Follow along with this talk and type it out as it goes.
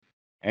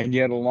And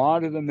yet a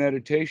lot of the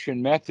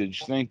meditation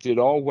methods think that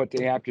all what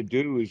they have to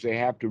do is they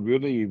have to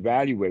really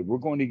evaluate. We're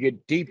going to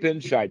get deep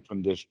insight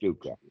from this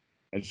dukkha.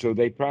 And so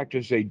they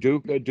practice a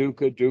dukkha,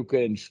 dukkha,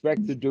 dukkha,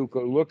 inspect the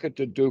dukkha, look at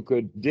the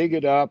dukkha, dig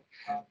it up,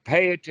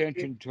 pay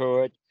attention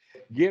to it,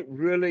 get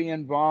really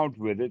involved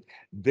with it.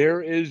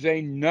 There is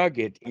a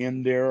nugget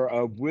in there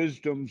of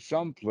wisdom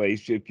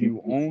someplace if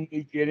you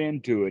only get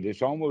into it.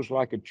 It's almost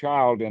like a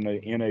child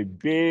in a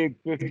big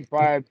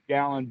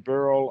 55-gallon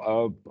barrel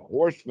of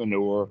horse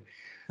manure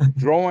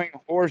throwing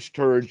horse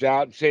turds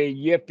out, saying,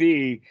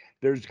 "Yippee,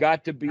 there's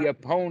got to be a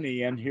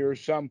pony in here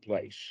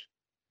someplace."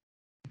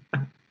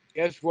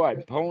 Guess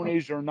what?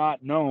 Ponies are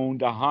not known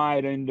to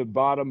hide in the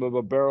bottom of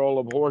a barrel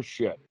of horse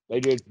shit.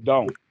 They just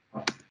don't.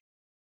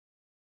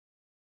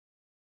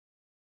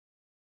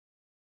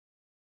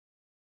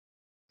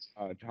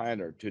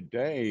 Tyler,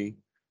 today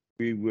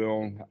we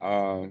will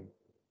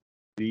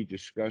be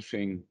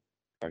discussing,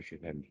 gosh,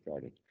 it hadn't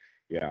started.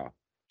 Yeah.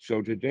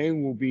 So today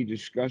we'll be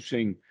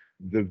discussing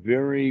the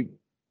very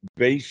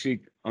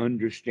basic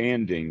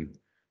understanding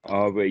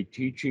of a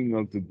teaching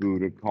of the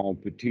Buddha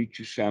called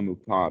Paticca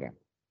Samuppada.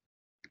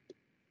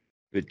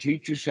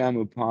 Paticca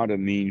Samuppada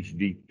means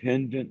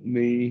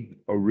dependently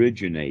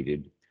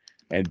originated.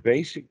 And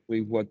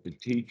basically, what the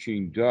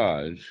teaching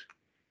does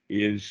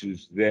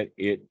is that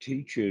it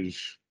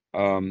teaches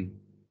how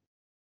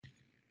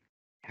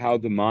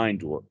the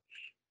mind works.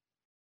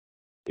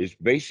 It's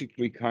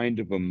basically kind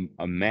of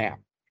a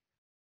map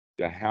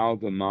to how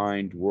the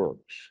mind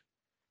works.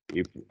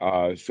 If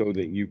so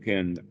that you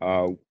can,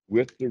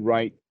 with the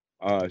right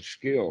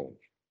skills,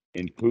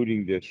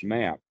 including this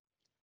map,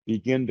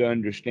 begin to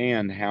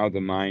understand how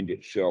the mind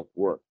itself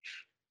works.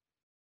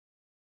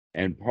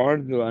 And part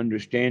of the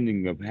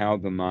understanding of how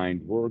the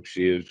mind works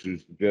is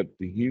that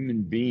the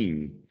human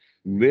being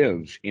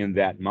lives in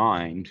that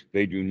mind.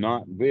 They do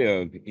not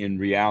live in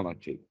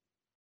reality,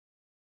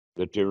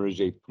 that there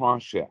is a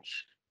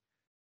process.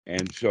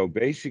 And so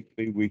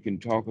basically, we can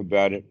talk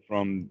about it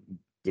from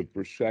the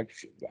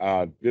perception,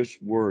 this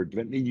word,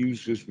 let me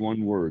use this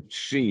one word,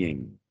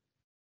 seeing.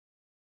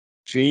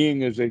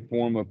 Seeing is a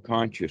form of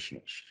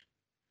consciousness.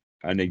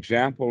 An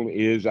example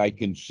is I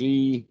can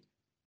see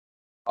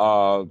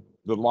the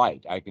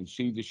light, I can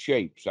see the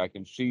shapes, I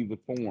can see the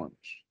forms.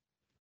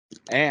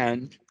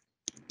 And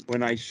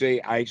when I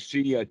say I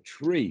see a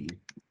tree,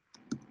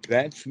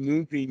 that's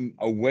moving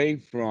away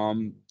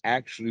from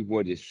actually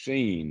what is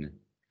seen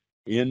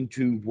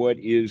into what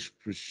is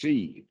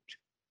perceived.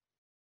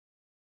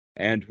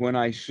 And when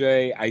I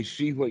say I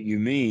see what you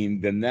mean,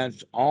 then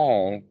that's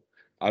all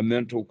a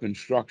mental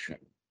construction.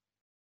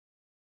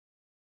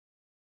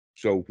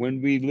 So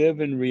when we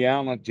live in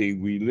reality,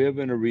 we live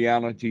in a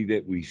reality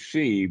that we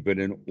see, but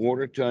in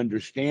order to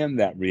understand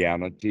that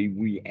reality,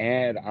 we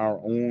add our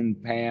own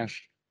past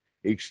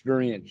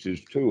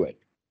experiences to it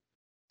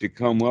to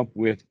come up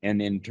with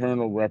an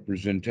internal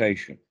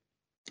representation.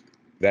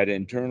 That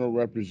internal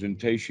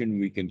representation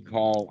we can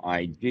call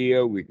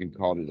idea, we can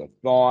call it a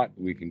thought,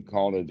 we can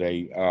call it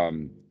a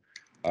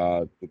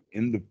uh,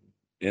 in the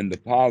in the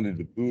Pali,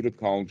 the Buddha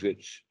calls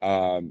it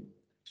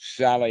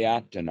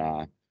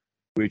salayatana,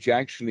 which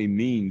actually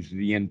means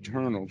the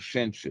internal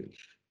senses.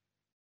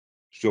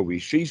 So we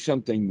see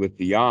something with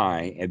the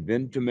eye, and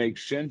then to make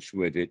sense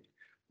with it,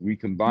 we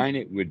combine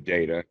it with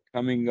data,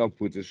 coming up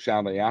with a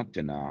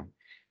salayatana,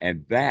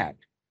 and that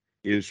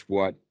is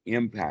what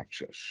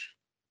impacts us.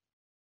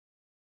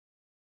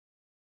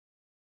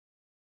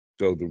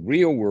 So the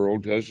real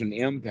world doesn't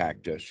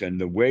impact us. And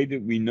the way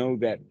that we know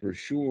that for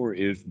sure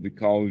is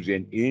because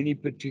in any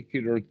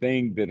particular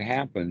thing that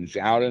happens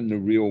out in the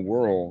real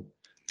world,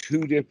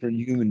 two different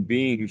human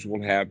beings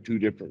will have two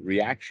different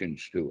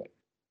reactions to it.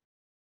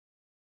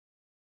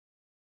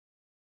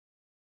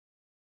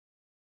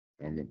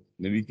 Okay.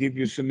 Let me give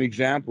you some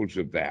examples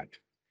of that.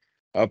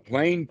 A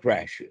plane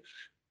crashes,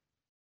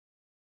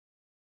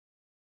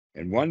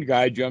 and one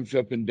guy jumps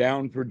up and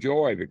down for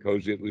joy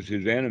because it was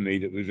his enemy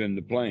that was in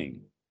the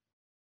plane.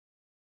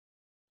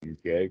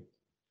 Okay.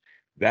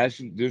 This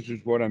is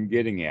what I'm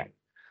getting at.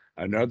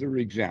 Another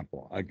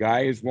example, a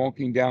guy is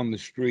walking down the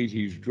street,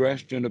 he's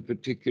dressed in a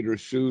particular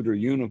suit or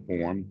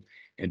uniform,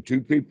 and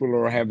two people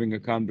are having a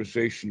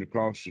conversation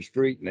across the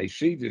street, and they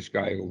see this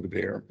guy over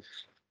there.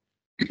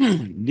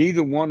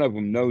 Neither one of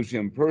them knows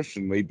him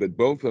personally, but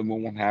both of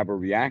them will have a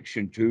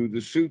reaction to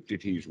the suit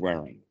that he's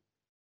wearing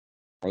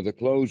or the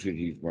clothes that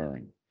he's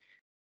wearing,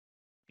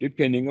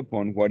 depending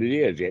upon what it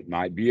is. It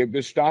might be a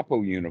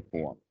Gestapo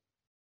uniform,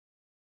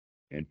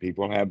 and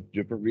people have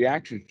different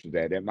reactions to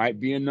that. It might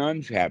be a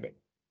nun's habit.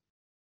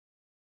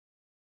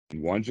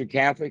 And one's a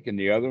Catholic, and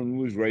the other one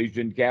was raised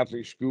in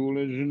Catholic school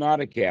and is not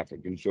a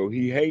Catholic, and so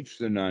he hates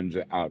the nun's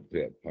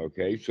outfit.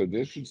 Okay, so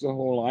this is the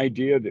whole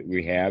idea that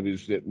we have,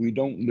 is that we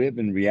don't live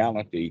in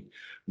reality.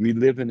 We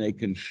live in a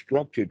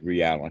constructed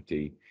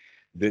reality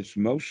that's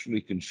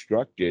mostly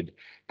constructed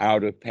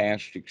out of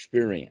past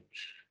experience.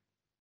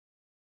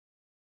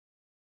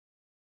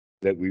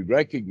 That we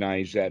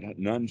recognize that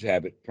nuns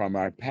have it from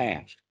our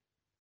past,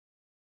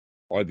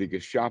 or the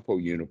Gestapo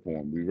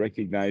uniform. We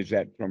recognize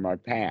that from our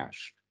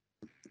past.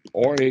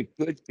 Or it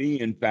could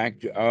be, in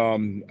fact,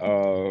 men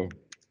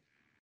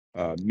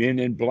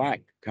in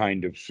black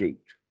kind of suit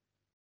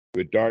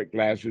with dark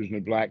glasses and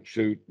a black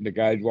suit. And the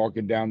guy's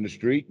walking down the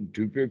street, and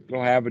two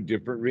people have a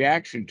different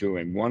reaction to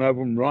him. One of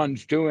them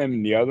runs to him,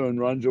 and the other one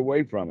runs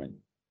away from him.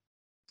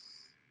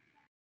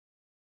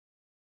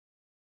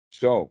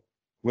 So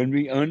when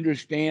we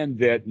understand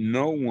that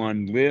no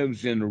one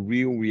lives in a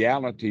real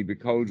reality,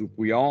 because if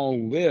we all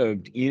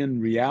lived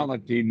in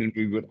reality, then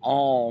we would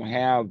all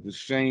have the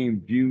same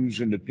views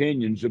and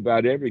opinions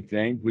about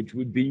everything, which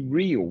would be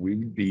real. We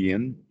would be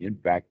in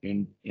fact,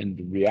 in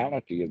the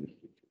reality of it.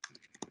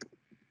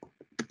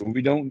 But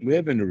we don't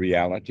live in a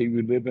reality.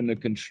 We live in a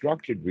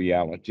constructed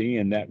reality,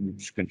 and that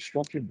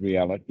constructed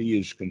reality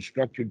is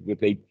constructed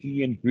with a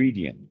key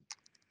ingredient.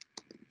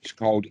 It's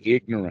called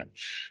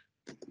ignorance.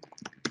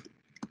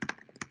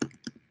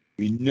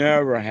 We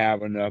never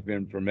have enough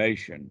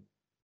information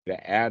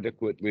to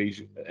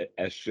adequately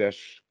assess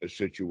a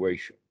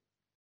situation.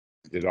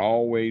 That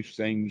always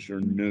things are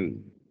new.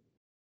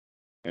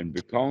 And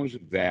because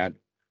of that,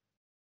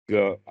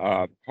 the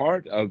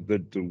part of the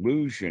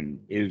delusion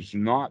is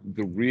not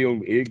the real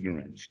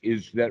ignorance,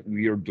 is that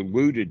we are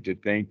deluded to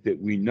think that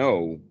we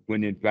know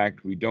when in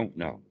fact we don't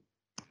know.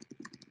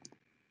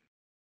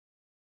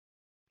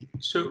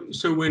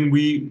 So when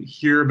we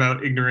hear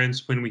about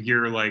ignorance, when we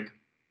hear like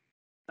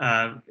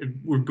if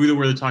Buddha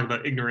were to talk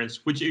about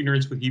ignorance, which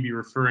ignorance would he be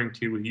referring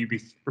to? Would he be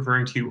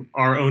referring to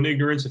our own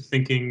ignorance of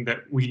thinking that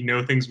we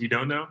know things we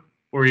don't know?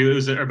 Or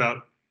is it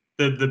about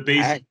the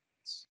basic?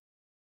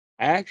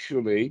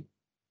 Actually,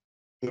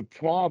 the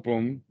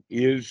problem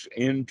is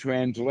in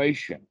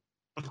translation.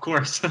 Of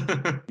course.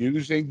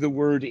 Using the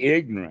word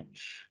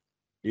ignorance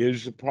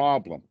is a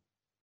problem.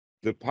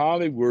 The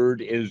Pali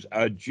word is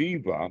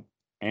ajiva,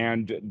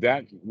 and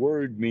that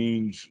word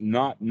means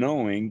not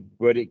knowing,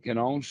 but it can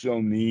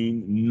also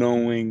mean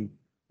knowing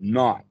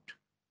not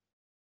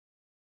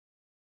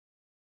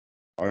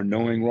or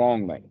knowing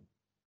wrongly.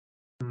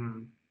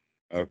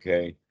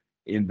 Okay.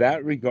 In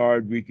that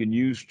regard, we can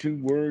use two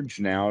words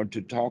now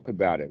to talk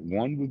about it.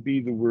 One would be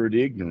the word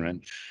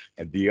ignorance,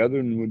 and the other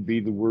one would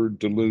be the word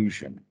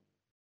delusion.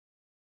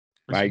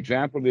 My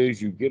example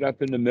is you get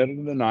up in the middle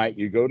of the night,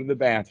 you go to the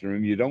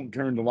bathroom, you don't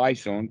turn the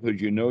lights on because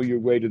you know your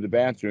way to the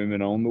bathroom,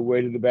 and on the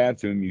way to the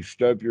bathroom, you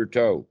stub your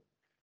toe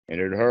and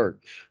it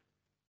hurts.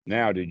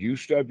 Now, did you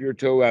stub your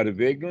toe out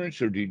of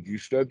ignorance or did you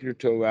stub your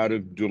toe out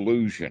of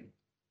delusion?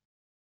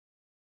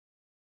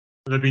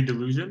 Would that be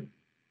delusion?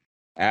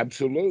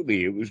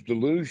 Absolutely, it was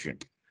delusion.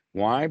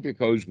 Why?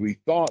 Because we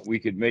thought we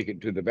could make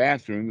it to the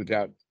bathroom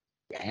without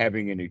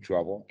having any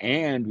trouble,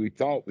 and we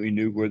thought we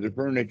knew where the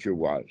furniture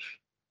was.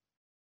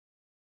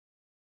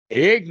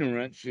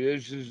 Ignorance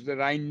is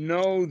that I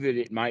know that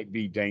it might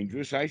be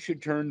dangerous. I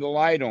should turn the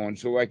light on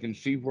so I can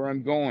see where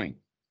I'm going.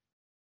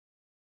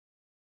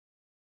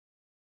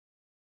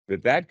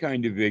 But that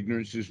kind of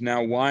ignorance is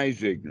now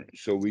wise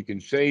ignorance. So we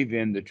can say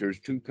then that there's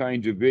two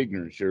kinds of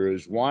ignorance. There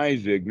is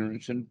wise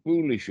ignorance and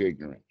foolish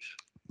ignorance.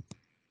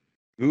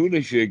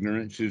 Foolish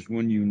ignorance is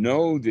when you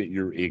know that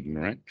you're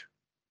ignorant.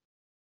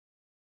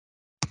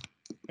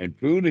 And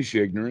foolish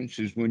ignorance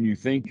is when you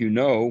think you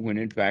know when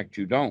in fact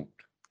you don't.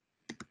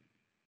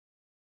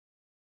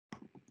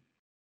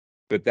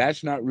 But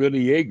that's not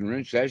really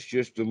ignorance, that's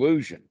just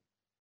delusion.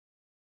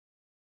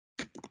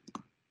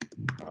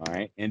 All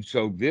right, and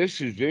so this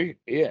is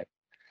it.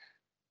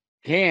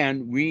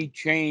 Can we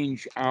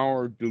change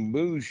our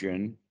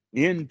delusion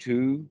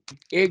into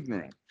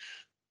ignorance?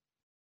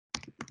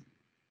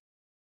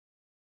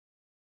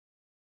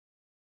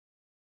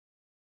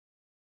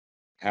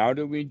 How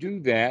do we do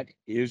that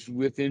is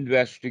with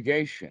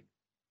investigation.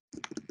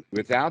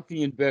 Without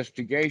the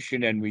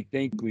investigation and we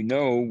think we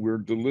know, we're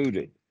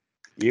deluded.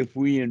 If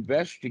we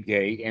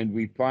investigate and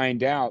we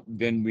find out,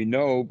 then we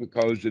know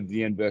because of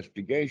the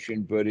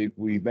investigation. But if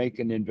we make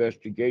an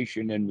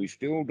investigation and we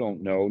still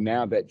don't know,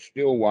 now that's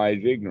still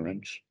wise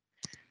ignorance,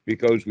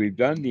 because we've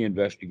done the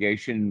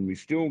investigation and we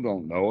still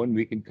don't know, and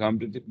we can come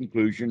to the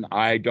conclusion,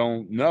 I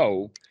don't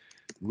know,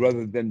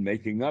 rather than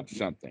making up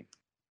something,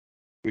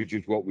 which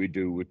is what we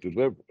do with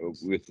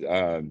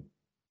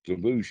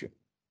delusion.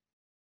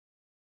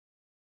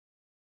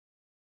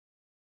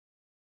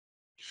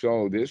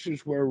 So this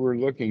is where we're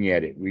looking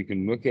at it. We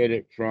can look at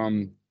it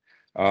from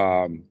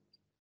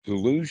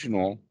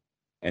delusional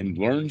and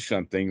learn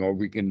something, or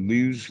we can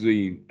use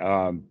the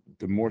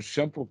more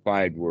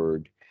simplified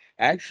word.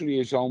 Actually,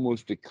 it's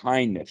almost a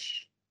kindness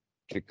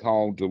to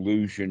call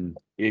delusion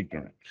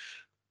ignorance.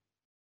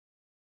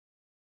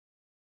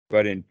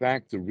 But in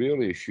fact, the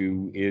real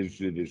issue is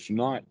that it's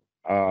not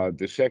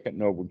the second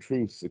noble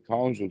truth. The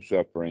cause of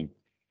suffering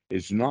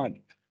is not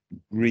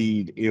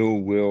greed,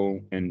 ill will,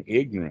 and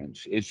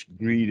ignorance. It's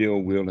greed,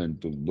 ill will, and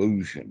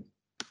delusion.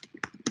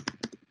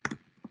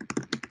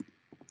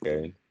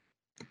 Okay.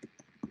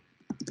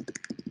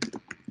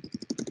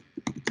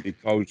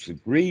 Because the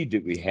greed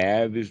that we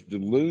have is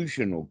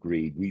delusional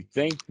greed. We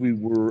think we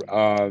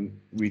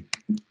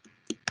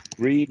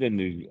greed,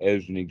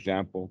 as an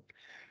example,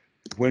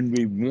 when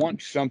we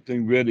want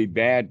something really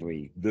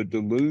badly, the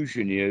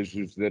delusion is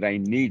that I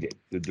need it.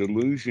 The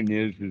delusion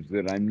is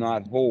that I'm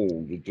not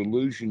whole. The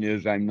delusion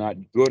is I'm not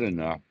good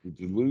enough. The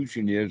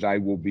delusion is I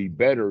will be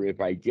better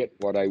if I get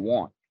what I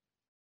want.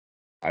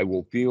 I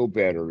will feel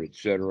better,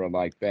 etc.,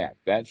 like that.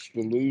 That's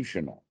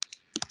delusional.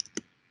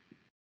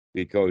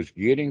 Because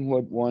getting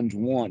what one's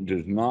want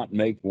does not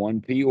make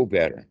one feel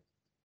better.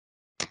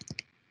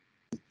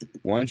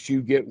 Once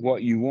you get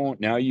what you want,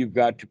 now you've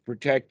got to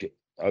protect it.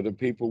 Other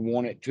people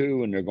want it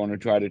too, and they're going to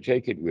try to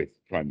take it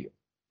from you.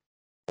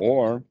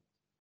 Or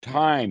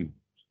time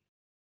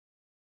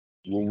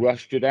will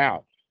rust it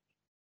out.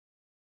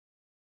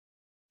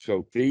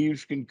 So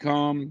thieves can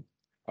come,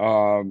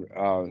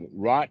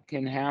 rot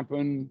can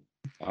happen,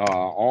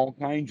 all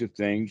kinds of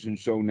things. And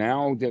so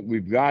now that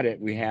we've got it,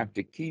 we have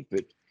to keep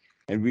it.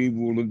 And we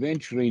will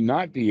eventually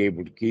not be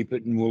able to keep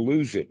it, and we'll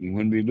lose it. And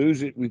when we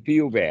lose it, we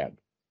feel bad.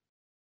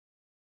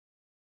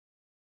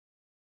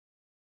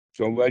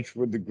 So much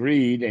for the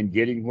greed and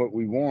getting what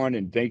we want,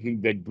 and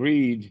thinking that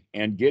greed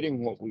and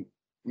getting what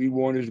we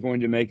want is going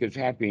to make us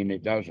happy, and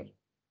it doesn't.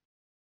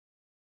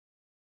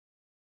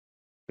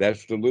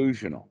 That's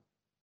delusional.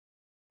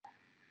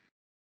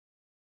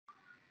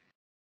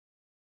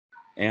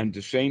 And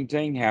the same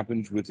thing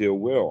happens with ill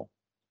will,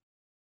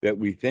 that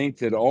we think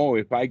that, oh,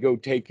 if I go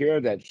take care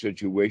of that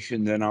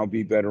situation, then I'll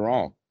be better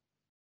off.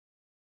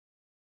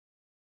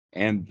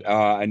 And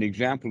an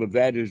example of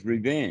that is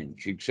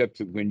revenge, except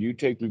that when you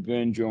take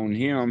revenge on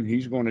him,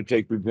 he's going to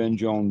take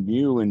revenge on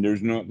you, and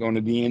there's not going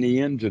to be any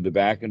end to the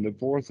back and the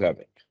forth of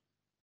it.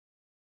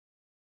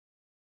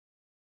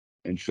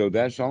 And so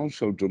that's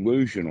also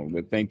delusional,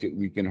 to think that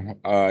we can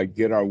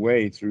get our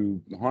way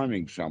through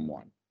harming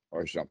someone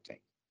or something.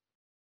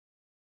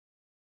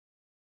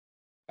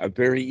 A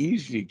very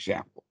easy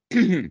example.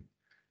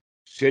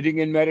 Sitting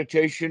in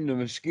meditation, the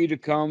mosquito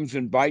comes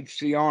and bites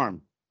the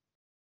arm.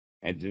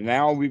 And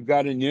now we've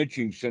got an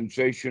itching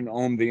sensation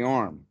on the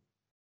arm.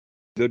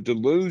 The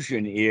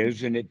delusion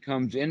is, and it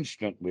comes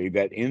instantly,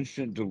 that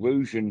instant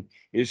delusion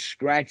is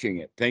scratching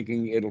it,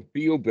 thinking it'll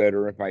feel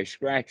better if I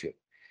scratch it.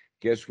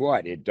 Guess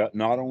what?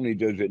 Not only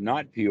does it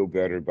not feel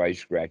better by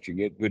scratching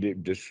it, but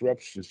it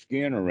disrupts the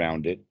skin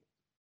around it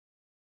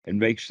and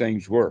makes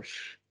things worse.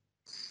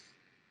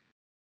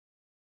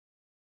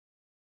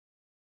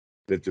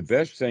 That the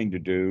best thing to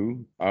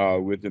do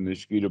with the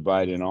mosquito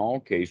bite in all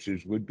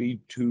cases would be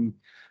to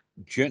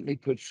gently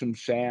put some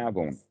salve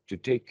on it, to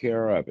take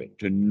care of it,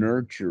 to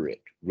nurture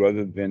it,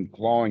 rather than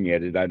clawing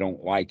at it. I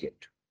don't like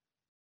it.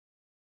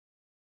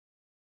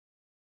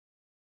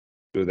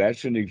 So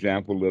that's an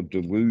example of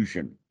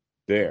delusion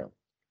there,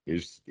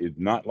 is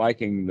not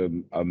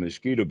liking a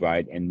mosquito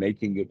bite and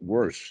making it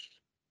worse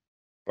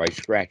by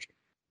scratching.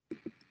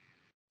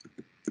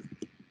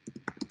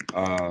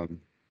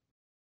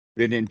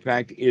 That in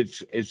fact,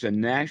 it's a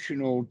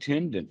national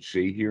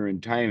tendency here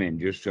in Thailand,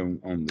 just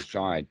on the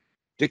side,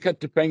 to cut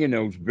the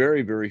fingernails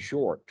very, very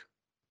short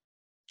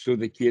so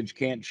the kids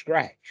can't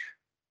scratch.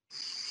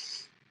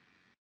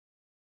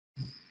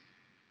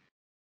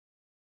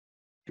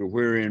 So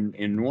where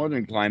in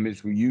northern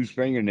climates, we use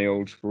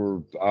fingernails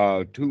for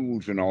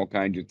tools and all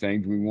kinds of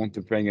things. We want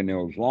the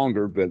fingernails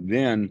longer, but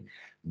then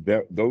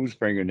those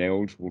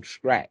fingernails will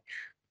scratch.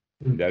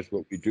 And that's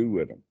what we do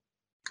with them.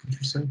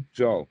 Interesting.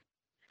 So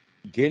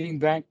getting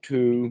back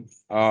to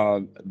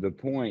the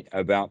point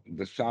about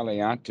the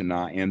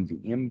Salayatana and the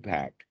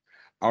impact,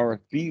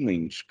 our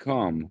feelings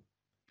come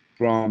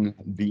from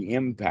the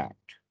impact.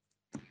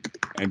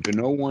 And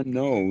no one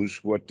knows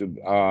what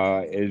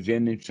is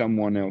in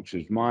someone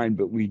else's mind,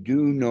 but we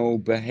do know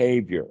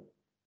behavior.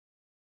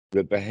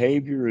 The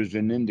behavior is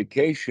an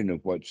indication of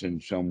what's in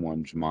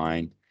someone's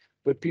mind,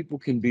 but people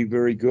can be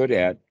very good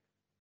at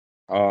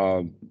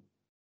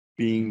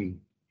being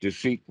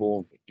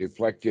deceitful,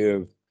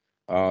 deflective,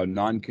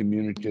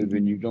 non-communicative,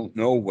 and you don't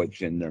know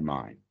what's in their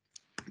mind.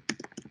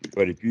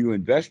 But if you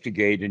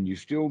investigate and you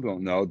still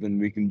don't know, then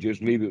we can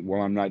just leave it,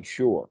 well, I'm not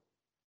sure,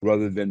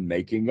 rather than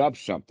making up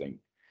something.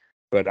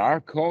 But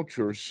our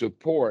culture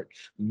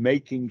supports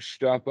making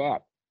stuff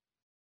up.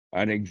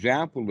 An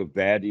example of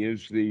that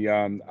is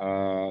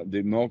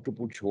the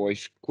multiple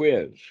choice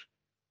quiz.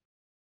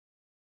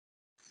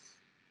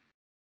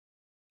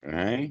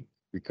 Right?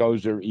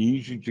 Because they're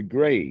easy to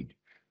grade,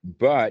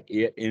 but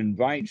it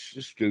invites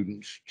the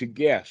students to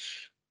guess.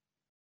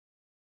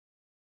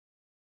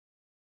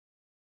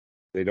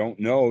 They don't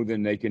know,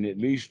 then they can at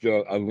least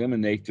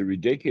eliminate the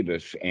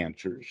ridiculous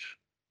answers.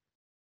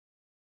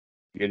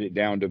 Get it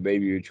down to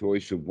maybe a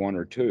choice of one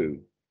or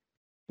two,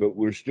 but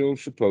we're still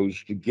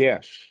supposed to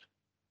guess.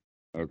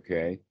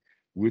 Okay.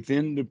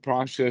 Within the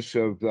process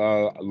of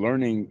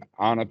learning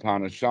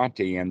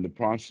Anapanasati and the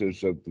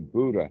process of the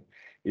Buddha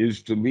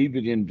is to leave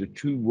it into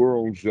two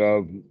worlds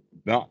of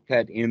not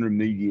that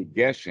intermediate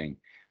guessing,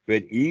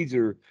 but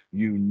either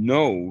you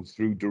know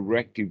through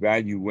direct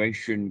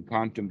evaluation,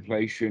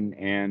 contemplation,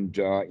 and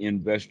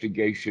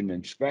investigation,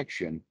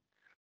 inspection,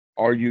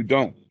 or you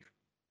don't.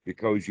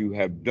 because you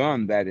have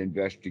done that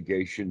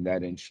investigation,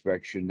 that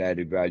inspection, that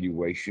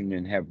evaluation,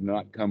 and have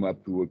not come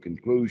up to a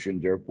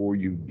conclusion. Therefore,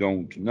 you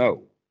don't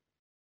know.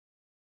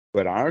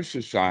 But our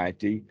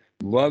society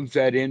loves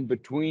that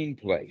in-between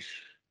place.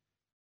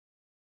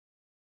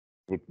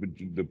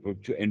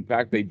 In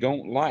fact, they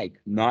don't like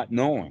not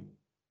knowing.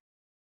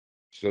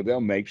 So they'll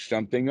make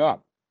something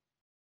up.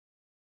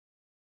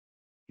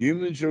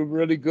 Humans are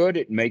really good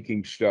at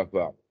making stuff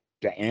up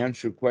to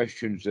answer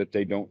questions that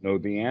they don't know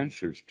the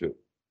answers to.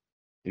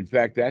 In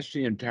fact, that's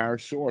the entire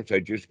source. I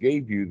just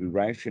gave you the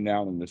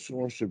rationale and the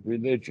source of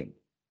religion.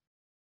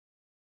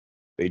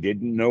 They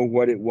didn't know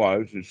what it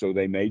was, and so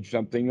they made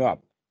something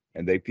up.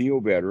 And they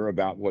feel better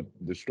about what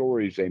the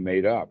stories they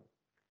made up,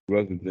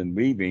 rather than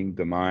leaving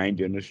the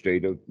mind in a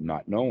state of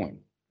not knowing.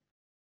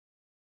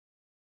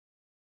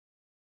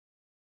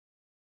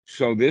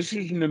 So this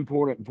is an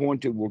important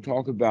point that we'll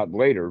talk about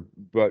later,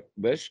 but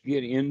let's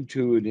get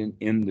into it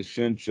in the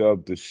sense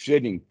of the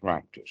sitting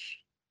practice.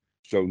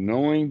 So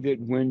knowing that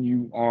when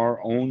you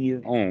are on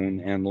your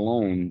own and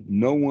alone,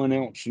 no one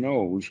else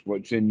knows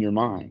what's in your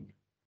mind.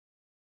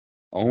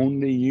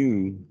 Only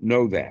you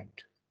know that.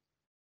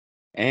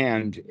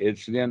 And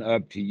it's then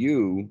up to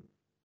you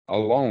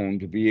alone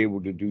to be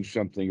able to do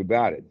something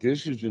about it.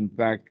 This is, in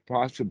fact,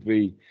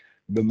 possibly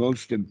the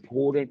most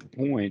important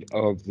point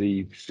of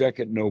the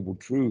second noble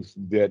truth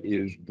that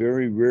is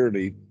very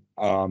rarely,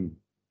 let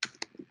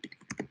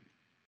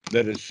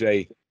us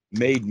say,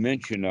 made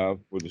mention of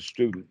for the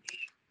students,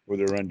 for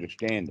their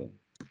understanding.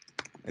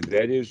 And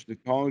that is, the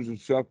cause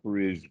of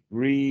suffering is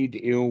greed,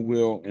 ill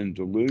will, and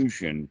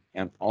delusion.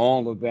 And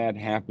all of that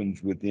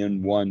happens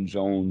within one's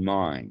own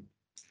mind,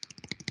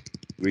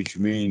 which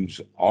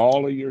means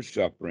all of your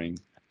suffering,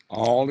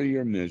 all of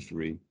your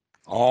misery,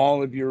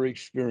 all of your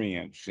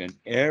experience, and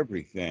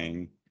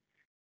everything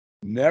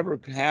never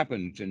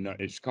happens and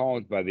it's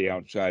caused by the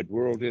outside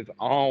world. It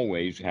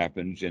always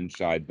happens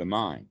inside the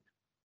mind.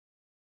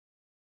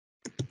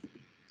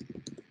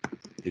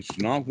 It's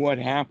not what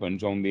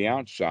happens on the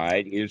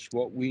outside, it's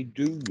what we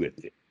do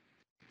with it.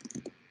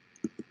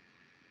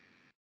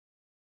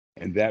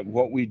 And that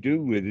what we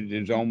do with it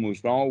is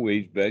almost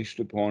always based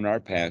upon our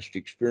past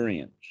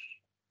experience.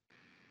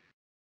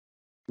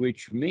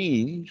 Which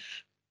means,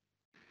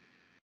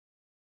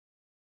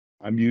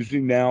 I'm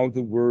using now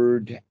the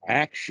word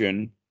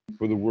action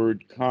for the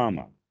word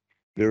karma.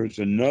 There's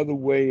another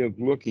way of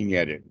looking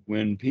at it.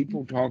 When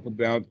people talk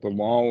about the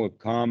law of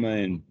karma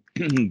and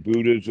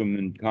Buddhism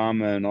and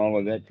karma and all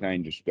of that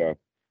kind of stuff,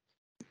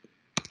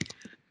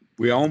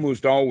 we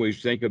almost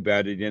always think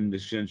about it in the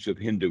sense of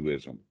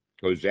Hinduism,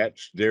 because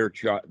that's their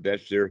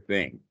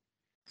thing.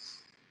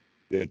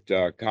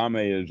 That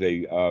karma is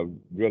a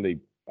really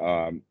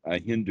a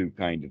Hindu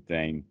kind of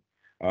thing.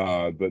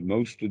 But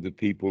most of the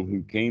people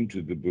who came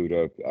to the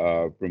Buddha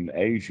from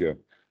Asia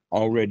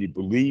already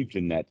believed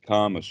in that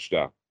karma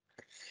stuff.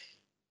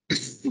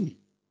 And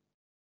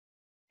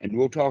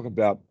we'll talk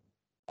about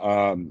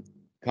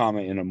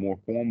karma in a more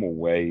formal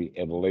way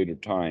at a later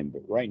time.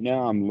 But right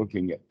now I'm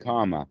looking at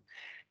karma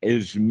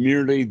as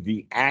merely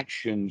the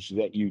actions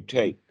that you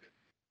take.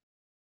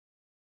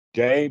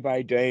 Day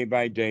by day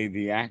by day,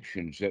 the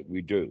actions that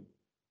we do.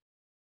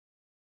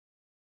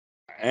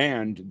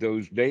 And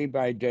those day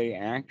by day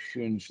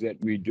actions that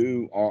we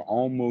do are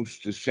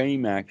almost the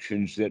same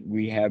actions that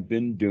we have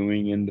been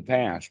doing in the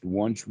past.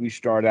 Once we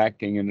start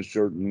acting in a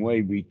certain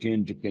way, we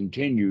tend to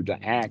continue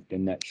to act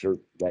in that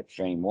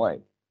same way.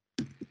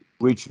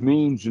 Which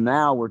means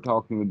now we're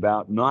talking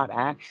about not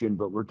action,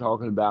 but we're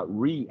talking about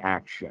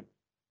reaction.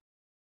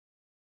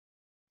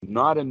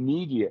 Not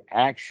immediate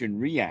action,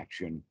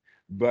 reaction,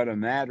 but a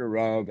matter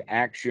of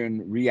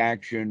action,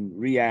 reaction,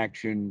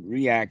 reaction,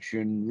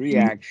 reaction,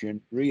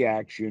 reaction,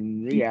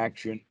 reaction,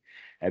 reaction.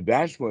 And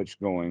that's what's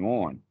going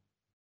on.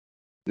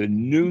 The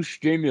new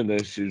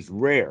stimulus is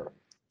rare,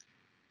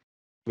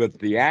 but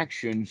the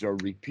actions are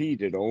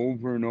repeated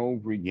over and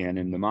over again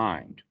in the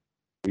mind.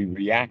 We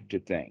react to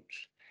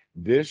things.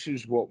 This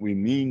is what we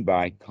mean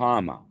by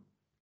karma.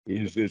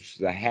 It's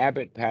the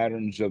habit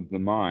patterns of the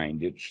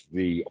mind. It's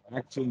the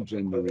actions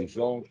and the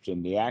results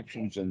and the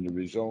actions and the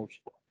results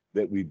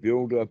that we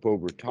build up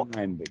over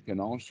time that can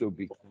also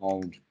be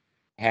called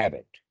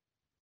habit.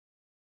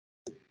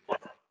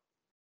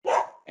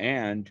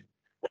 And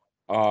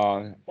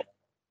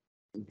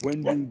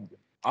when we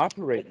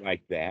operate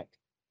like that,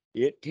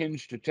 it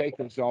tends to take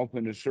us off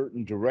in a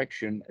certain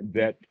direction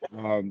that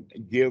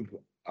give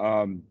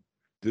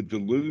the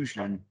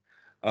delusion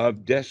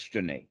of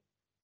destiny,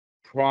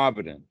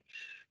 providence,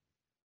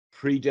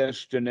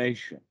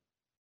 predestination.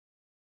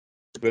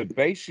 But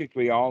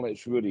basically, all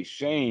it's really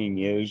saying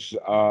is,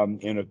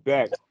 in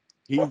effect,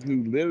 he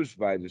who lives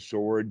by the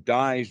sword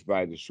dies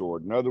by the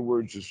sword. In other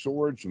words, the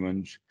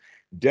swordsman's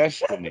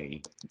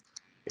destiny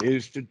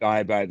is to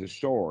die by the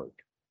sword.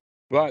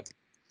 But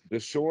the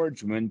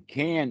swordsman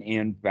can,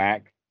 in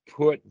fact,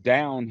 put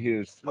down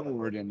his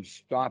sword and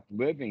stop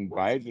living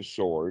by the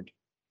sword,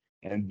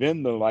 and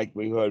then the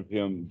likelihood of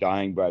him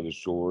dying by the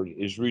sword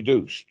is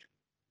reduced.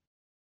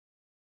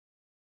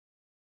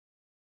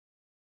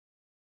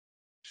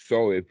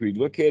 So if we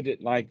look at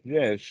it like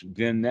this,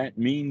 then that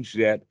means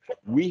that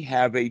we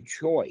have a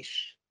choice,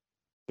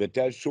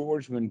 that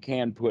swordsman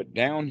can put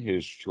down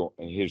his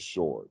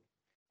sword,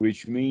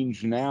 which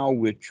means now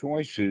with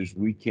choices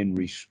we can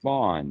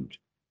respond.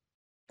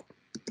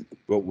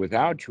 But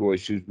without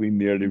choices, we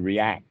merely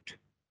react.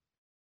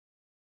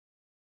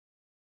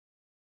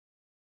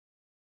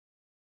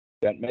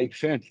 That makes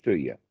sense to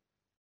you?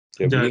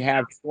 That we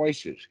have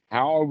choices.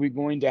 How are we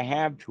going to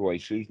have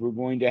choices? We're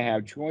going to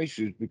have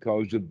choices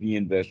because of the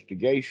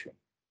investigation.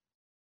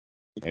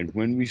 And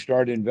when we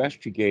start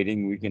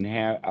investigating, we can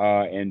have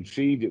and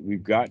see that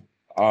we've got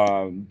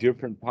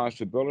different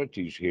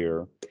possibilities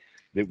here,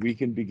 that we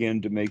can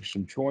begin to make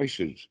some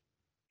choices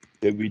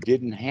that we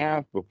didn't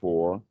have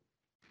before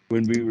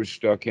when we were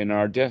stuck in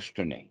our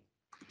destiny.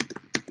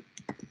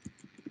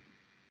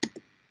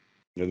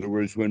 In other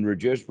words, when we're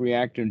just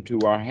reacting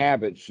to our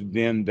habits,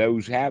 then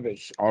those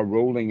habits are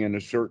rolling in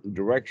a certain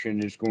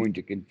direction. It's going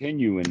to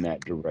continue in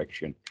that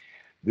direction.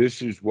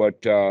 This is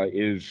what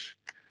is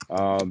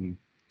part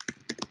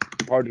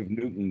of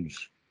Newton's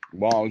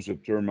laws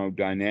of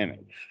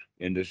thermodynamics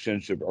in the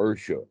sense of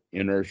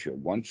inertia.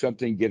 Once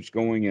something gets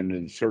going in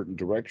a certain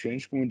direction,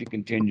 it's going to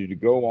continue to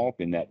go off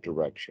in that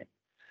direction.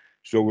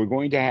 So we're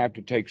going to have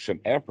to take some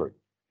effort,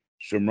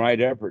 some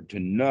right effort to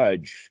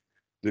nudge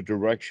the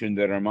direction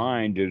that our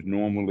mind is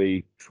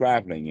normally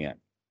traveling in.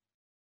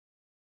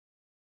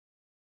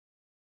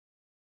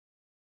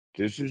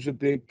 This is a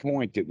big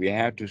point, that we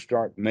have to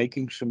start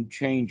making some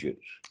changes.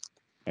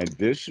 And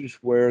this is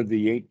where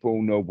the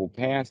Eightfold Noble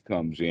Path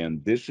comes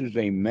in. This is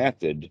a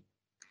method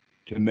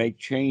to make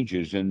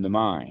changes in the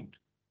mind.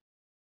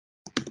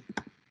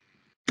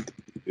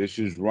 This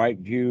is right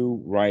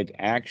view, right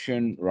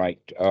action,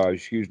 right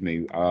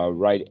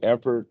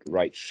effort,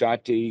 right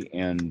sati,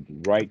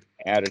 and right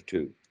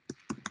attitude.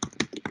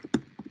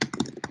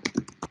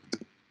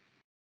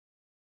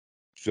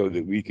 So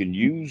that we can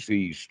use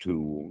these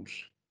tools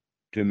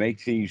to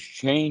make these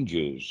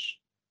changes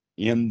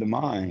in the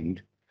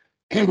mind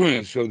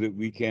so that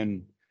we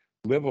can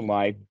live a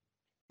life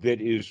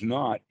that is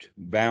not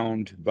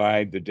bound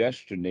by the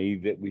destiny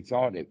that we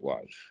thought it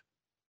was.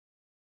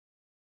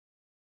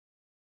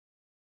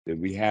 That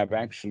we have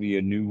actually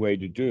a new way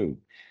to do.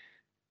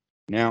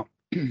 Now,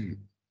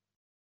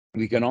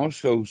 we can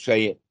also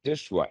say it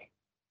this way.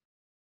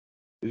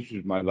 This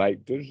is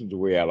the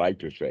way I like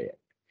to say it.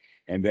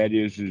 And that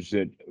is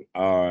that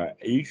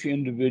each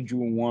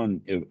individual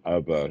one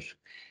of us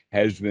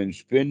has been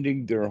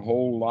spending their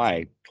whole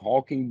life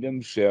talking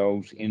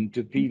themselves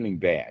into feeling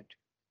bad.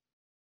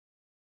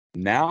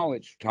 Now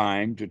it's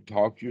time to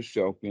talk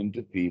yourself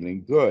into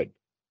feeling good.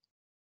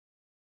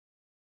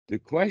 The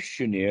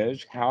question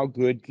is, how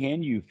good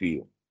can you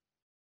feel?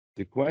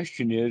 The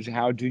question is,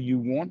 how do you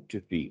want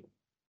to feel?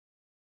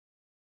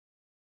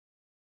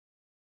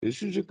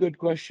 This is a good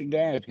question to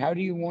ask. How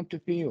do you want to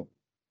feel?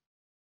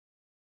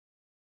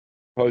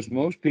 Because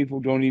most people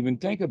don't even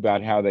think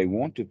about how they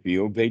want to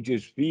feel. They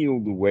just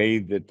feel the way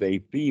that they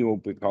feel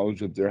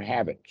because of their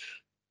habits.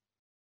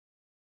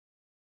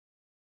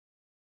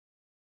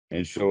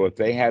 And so if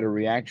they had a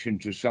reaction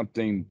to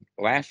something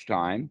last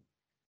time,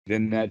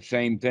 then that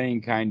same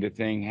kind of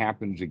thing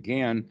happens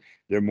again.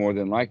 They're more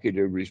than likely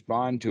to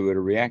respond to it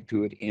or react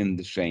to it in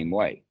the same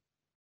way.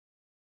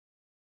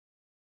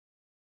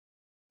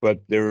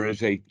 But there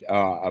is a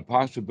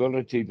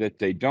possibility that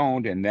they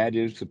don't, and that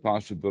is the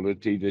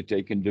possibility that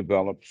they can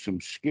develop some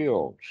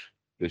skills.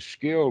 The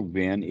skill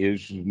then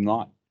is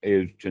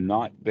to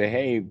not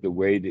behave the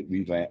way that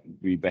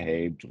we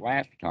behaved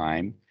last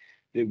time,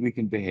 that we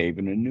can behave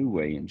in a new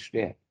way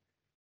instead.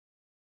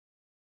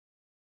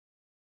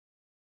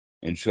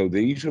 And so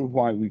these are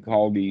why we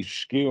call these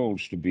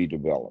skills to be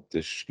developed: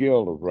 the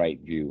skill of right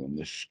view, and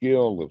the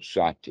skill of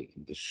sati,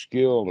 the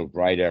skill of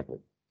right effort,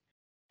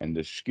 and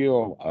the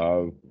skill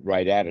of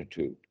right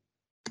attitude.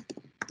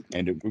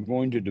 And if we're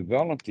going to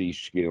develop these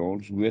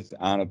skills with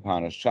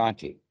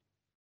Anapanasati.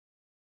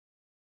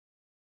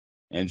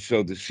 And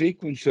so the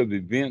sequence of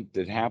event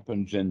that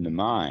happens in the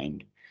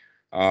mind,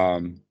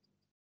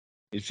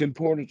 it's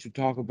important to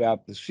talk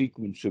about the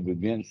sequence of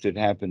events that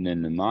happen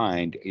in the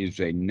mind is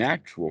a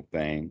natural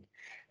thing,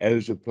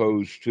 as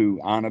opposed to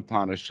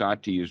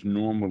Anapanasati is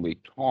normally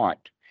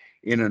taught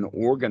in an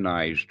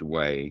organized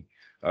way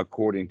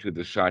according to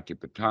the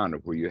Satipatthana,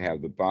 where you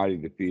have the body,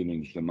 the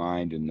feelings, the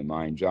mind, and the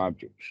mind's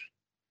objects.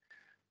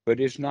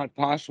 But it's not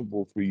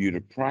possible for you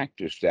to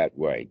practice that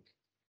way.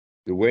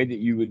 The way that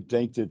you would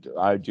think that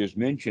I just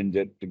mentioned,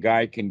 that the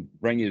guy can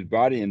bring his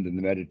body into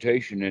the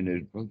meditation and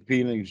his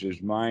feelings,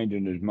 his mind,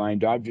 and his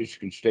mind objects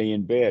can stay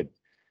in bed,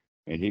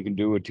 and he can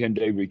do a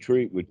 10-day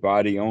retreat with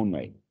body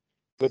only.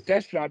 But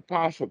that's not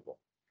possible.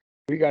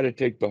 We got to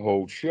take the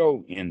whole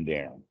show in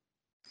there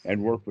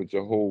and work with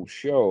the whole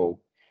show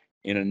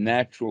in a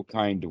natural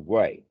kind of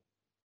way.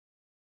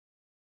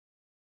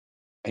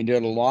 And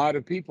yet a lot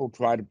of people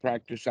try to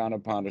practice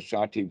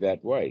Anapanasati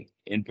that way.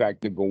 In fact,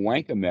 the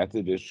Goenka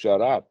method is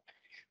set up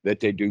that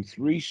they do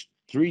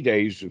three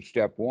days of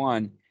step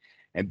one,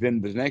 And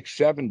then the next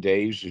 7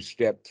 days is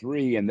step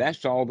 3, and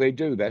that's all they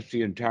do. That's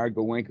the entire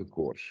Goenka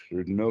course.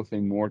 There's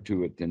nothing more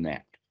to it than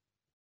that.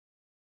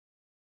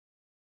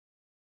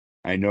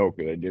 I know,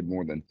 because I did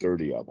more than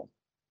 30 of them.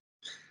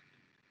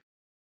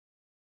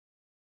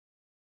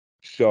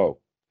 So,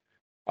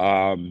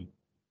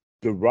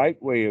 the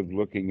right way of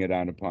looking at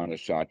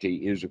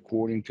Anapanasati is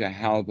according to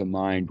how the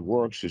mind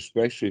works,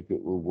 especially if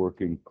it were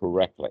working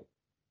correctly.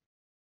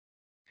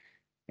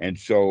 And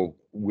so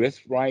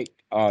with right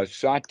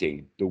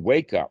sati, the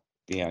wake up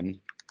then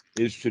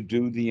is to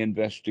do the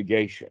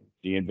investigation.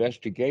 The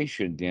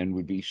investigation then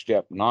would be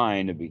step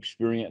 9 of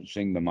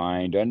experiencing the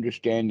mind,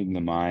 understanding the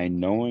mind,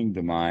 knowing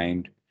the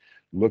mind,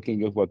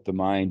 looking at what the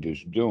mind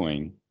is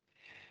doing.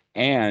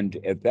 And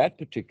at that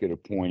particular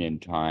point in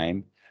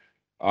time,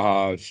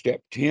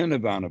 step 10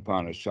 of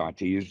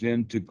Anapanasati is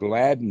then to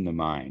gladden the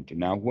mind.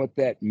 Now, what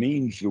that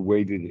means, the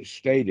way that it's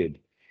stated,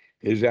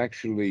 is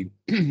actually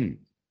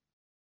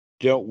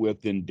dealt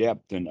with in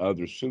depth in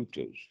other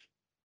suttas.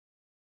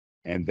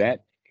 And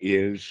that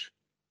is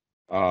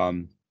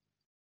that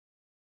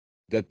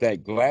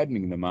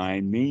gladdening the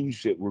mind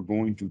means that we're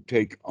going to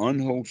take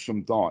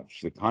unwholesome thoughts,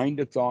 the kind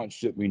of thoughts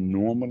that we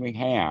normally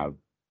have,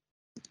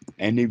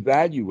 and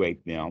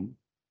evaluate them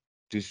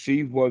to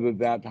see whether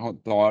that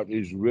thought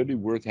is really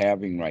worth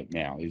having right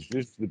now. Is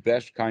this the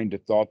best kind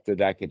of thought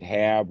that I could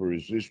have, or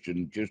is this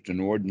just an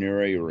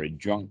ordinary or a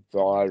junk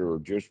thought, or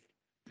just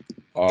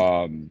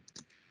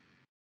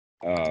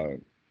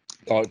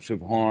thoughts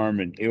of harm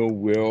and ill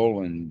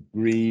will and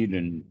greed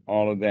and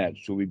all of that.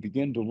 So we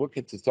begin to look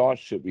at the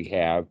thoughts that we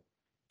have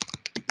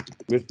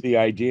with the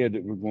idea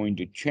that we're going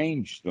to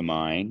change the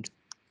mind.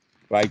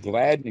 By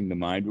gladdening the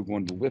mind, we're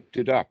going to lift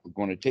it up. We're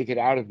going to take it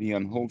out of the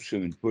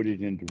unwholesome and put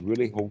it into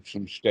really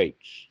wholesome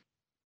states.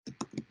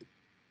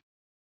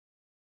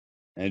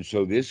 And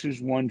so this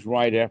is one's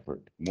right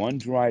effort.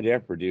 One's right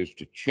effort is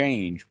to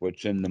change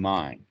what's in the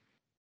mind,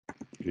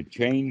 to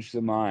change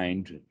the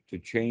mind, to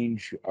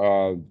change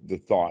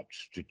the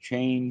thoughts, to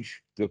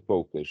change the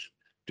focus,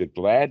 to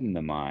gladden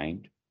the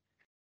mind,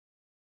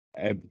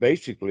 and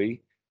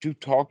basically to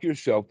talk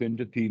yourself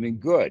into feeling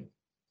good.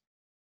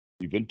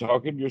 You've been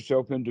talking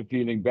yourself into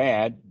feeling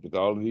bad with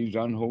all of these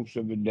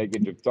unwholesome and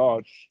negative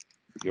thoughts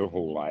your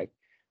whole life.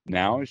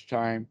 Now it's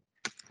time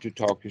to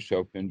talk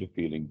yourself into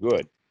feeling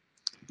good.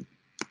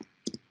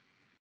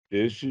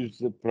 This is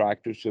the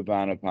practice of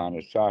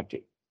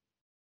Anapanasati,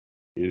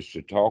 is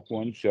to talk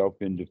oneself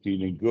into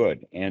feeling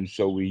good. And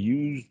so we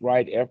use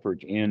right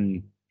effort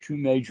in 2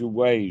 major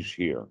ways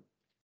here.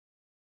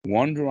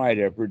 One right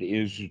effort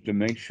is to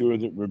make sure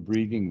that we're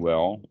breathing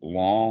well,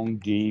 long,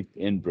 deep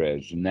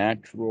in-breaths,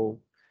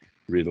 natural,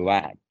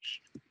 relaxed.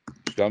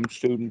 Some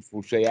students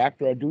will say,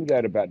 after I do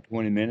that about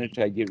 20 minutes,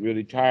 I get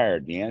really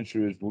tired. The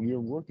answer is, well, you're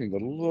working a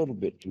little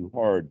bit too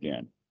hard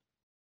then.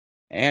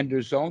 And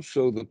there's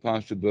also the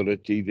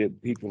possibility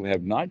that people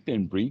have not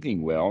been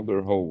breathing well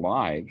their whole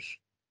lives.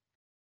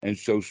 And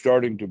so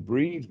starting to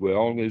breathe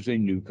well is a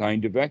new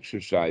kind of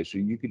exercise. So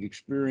you could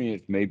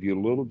experience maybe a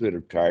little bit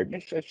of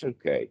tiredness. That's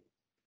okay.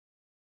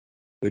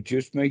 But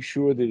just make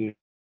sure that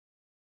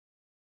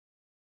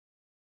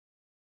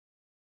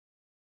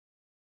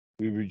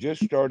we were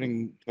just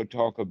starting to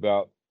talk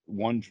about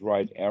one's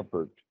right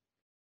effort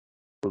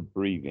for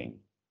breathing.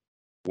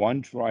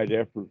 One's right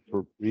effort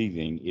for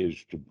breathing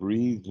is to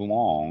breathe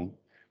long,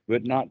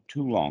 but not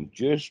too long,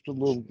 just a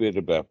little bit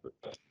of effort,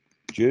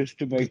 just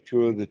to make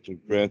sure that the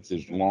breath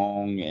is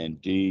long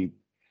and deep,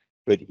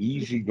 but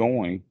easy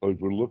going, because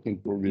we're looking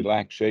for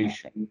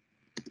relaxation.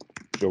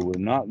 So we're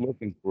not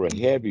looking for a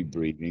heavy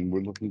breathing.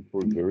 We're looking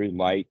for a very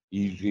light,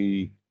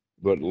 easy,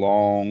 but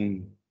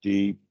long,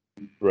 deep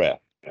breath.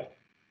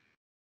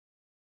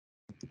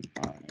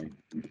 All right.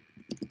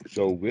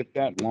 So with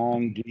that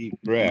long,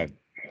 deep breath,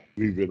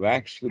 we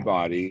relax the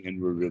body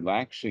and we're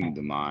relaxing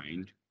the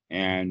mind.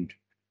 And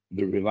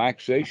the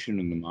relaxation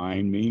in the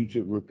mind means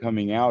that we're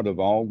coming out of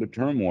all the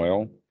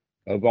turmoil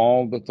of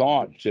all the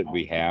thoughts that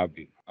we have,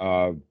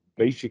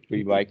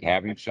 basically like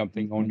having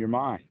something on your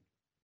mind.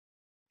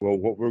 Well,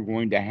 what we're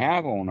going to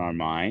have on our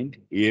mind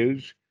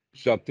is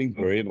something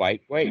very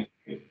lightweight,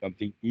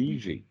 something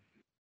easy.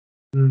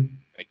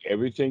 Like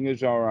everything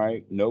is all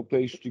right, no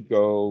place to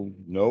go,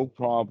 no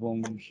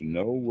problems,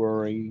 no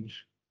worries.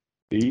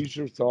 These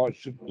are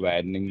thoughts of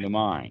gladdening the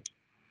mind.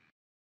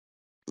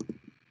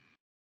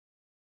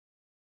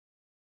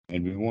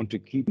 And we want to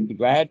keep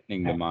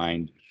gladdening the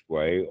mind this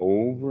way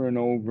over and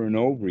over and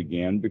over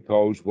again,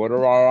 because what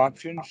are our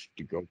options?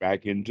 To go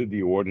back into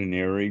the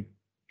ordinary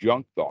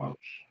junk thoughts.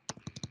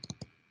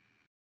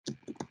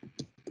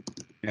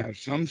 Now,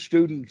 some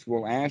students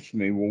will ask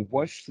me, well,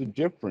 what's the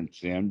difference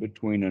then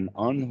between an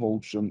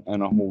unwholesome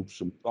and a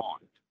wholesome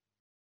thought?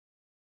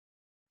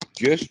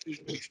 Just as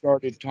we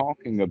started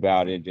talking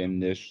about it in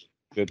this,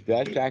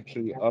 that's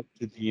actually up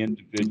to the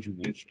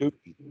individual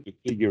student to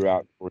figure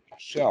out for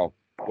himself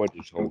what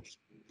is wholesome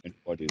and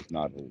what is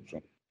not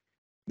wholesome.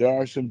 There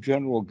are some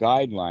general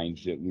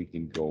guidelines that we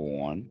can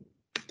go on,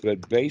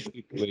 but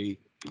basically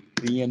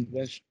the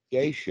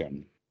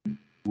investigation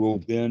will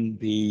then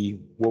be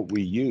what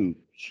we use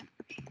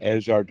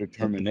as our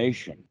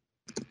determination,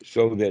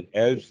 so that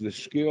as the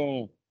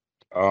skill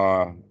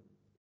uh,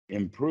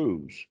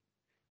 improves,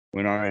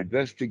 when our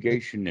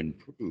investigation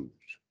improves,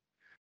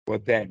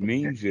 what that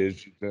means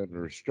is that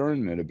our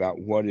discernment about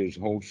what is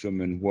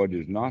wholesome and what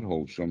is not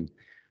wholesome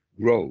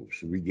grows.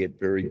 We get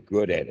very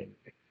good at it.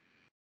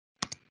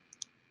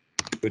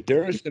 But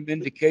there are some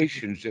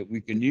indications that we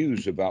can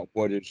use about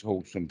what is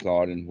wholesome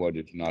thought and what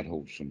is not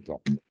wholesome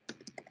thought.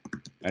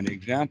 An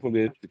example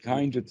is the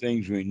kinds of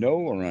things we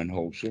know are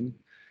unwholesome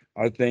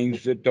are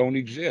things that don't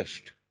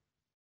exist.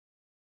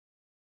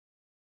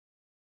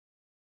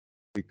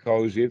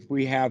 Because if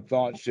we have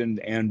thoughts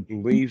and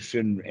beliefs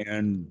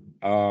and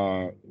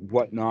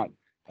whatnot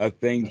of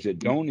things that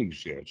don't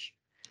exist,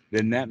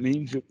 then that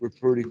means that we're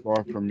pretty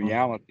far from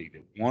reality.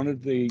 That one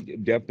of the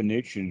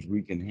definitions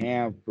we can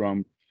have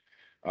from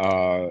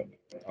uh,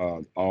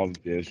 all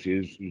of this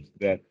is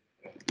that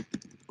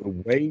the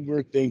way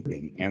we're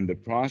thinking and the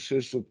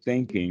process of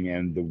thinking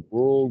and the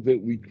world that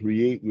we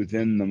create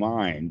within the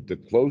mind, the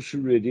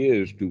closer it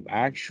is to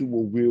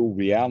actual real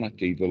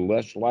reality, the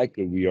less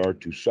likely we are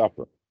to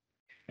suffer.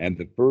 And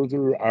the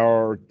further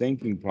our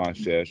thinking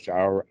process,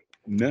 our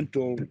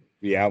mental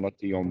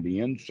reality on the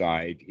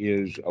inside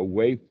is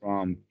away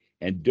from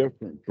and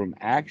different from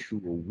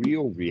actual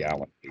real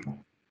reality,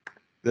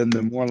 then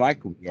the more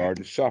likely we are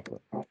to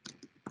suffer.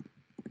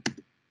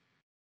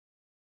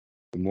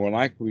 The more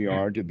likely we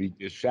are to be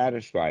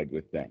dissatisfied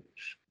with things.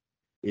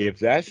 If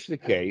that's the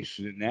case,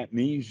 then that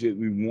means that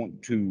we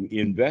want to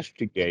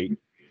investigate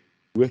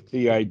with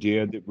the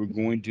idea that we're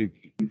going to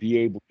be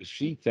able to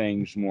see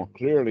things more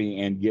clearly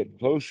and get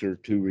closer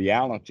to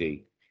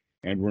reality.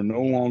 And we're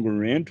no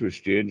longer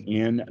interested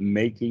in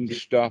making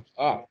stuff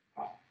up.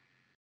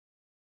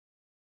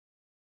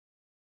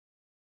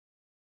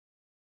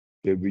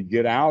 That we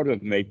get out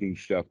of making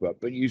stuff up.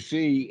 But you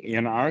see,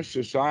 in our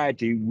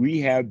society, we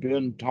have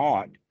been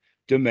taught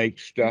to make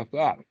stuff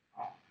up.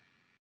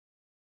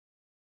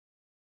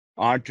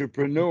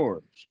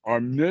 Entrepreneurs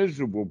are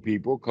miserable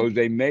people because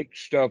they make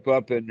stuff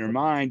up in their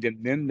mind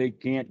and then they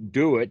can't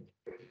do it.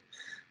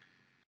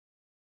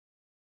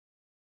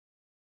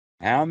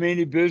 How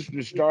many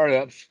business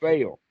startups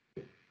fail?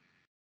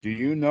 Do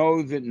you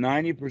know that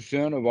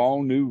 90% of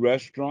all new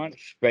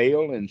restaurants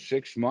fail in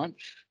 6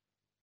 months?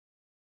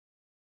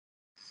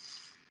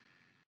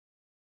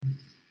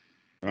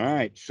 All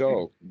right,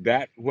 so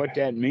what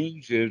that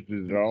means is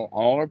that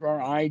all of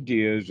our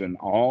ideas and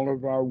all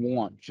of our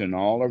wants and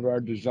all of our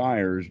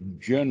desires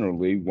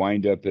generally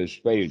wind up as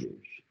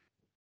failures.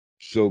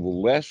 So the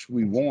less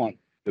we want,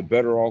 the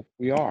better off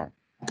we are.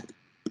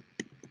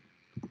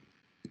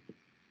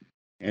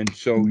 And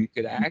so you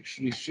could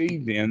actually see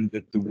then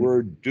that the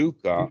word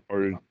dukkha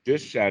or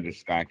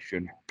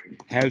dissatisfaction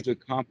has a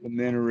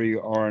complementary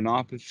or an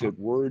opposite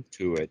word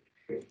to it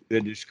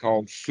that is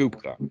called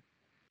sukha.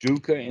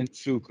 Dukkha and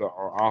sukha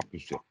are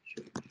opposites.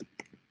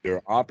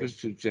 They're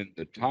opposites in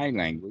the Thai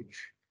language,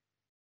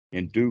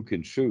 in duk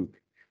and suk.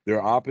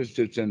 They're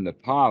opposites in the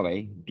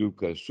Pali,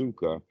 dukkha,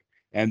 sukha,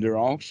 and they're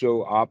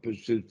also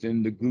opposites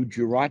in the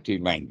Gujarati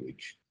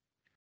language,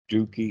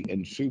 dukhi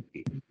and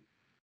sukhi.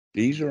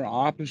 These are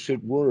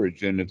opposite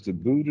words, and if the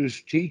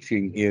Buddhist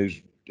teaching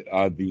is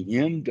the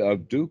end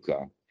of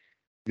dukkha,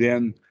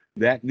 then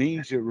that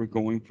means that we're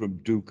going from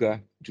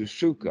dukkha to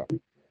sukha.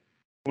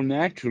 Well,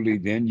 naturally,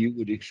 then you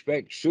would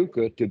expect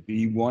sukha to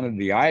be one of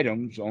the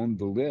items on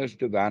the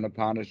list of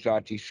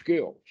anapanasati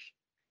skills.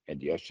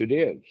 And yes, it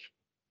is.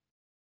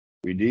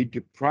 We need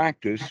to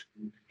practice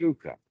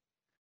sukha.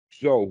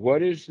 So,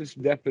 what is this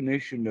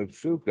definition of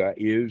sukha?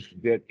 Is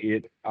that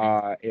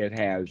it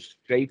has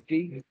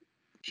safety,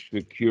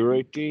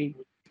 security,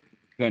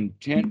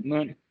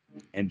 contentment,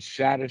 and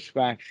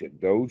satisfaction.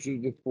 Those are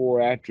the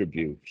four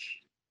attributes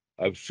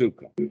of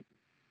sukha: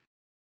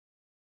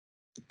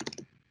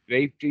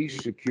 safety,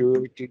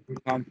 security,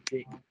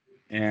 comfort,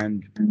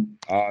 and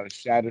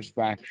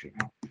satisfaction.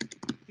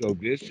 So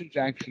this is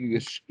actually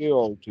a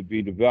skill to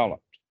be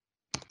developed.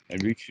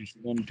 And we should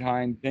spend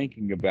time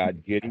thinking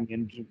about getting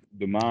into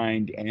the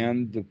mind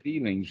and the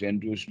feelings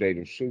into a state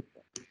of sukha.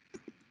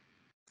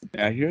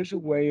 Now, here's a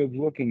way of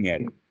looking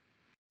at it.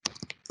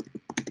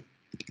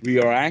 We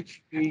are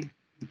actually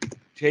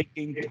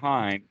taking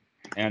time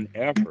and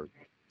effort,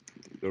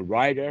 the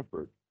right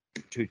effort,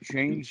 to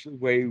change the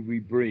way we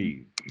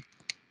breathe.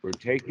 We're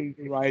taking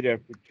the right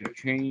effort to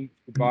change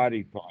the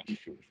body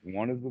postures.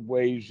 One of the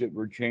ways that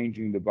we're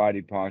changing the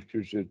body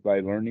postures is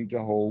by learning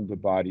to hold the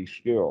body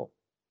still,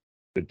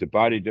 that the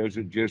body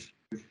doesn't just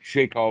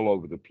shake all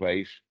over the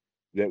place,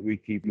 that we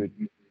keep it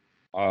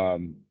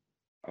um,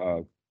 uh,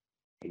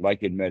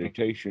 like in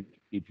meditation,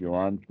 keep your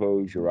arms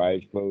closed, your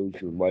eyes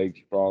closed, your legs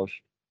crossed,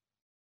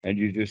 and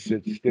you just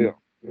sit still.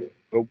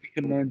 But we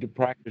can learn to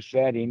practice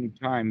that any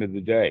time of the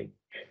day,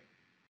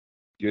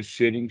 just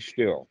sitting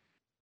still.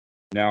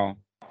 Now,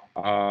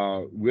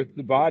 with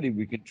the body,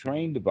 we can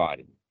train the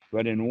body,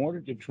 but in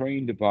order to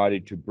train the body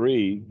to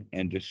breathe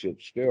and to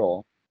sit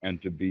still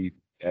and to be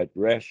at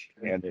rest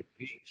and at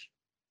peace,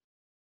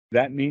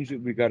 that means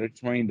that we got to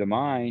train the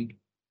mind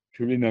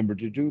to remember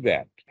to do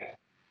that.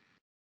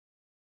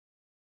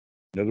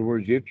 In other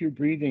words, if you're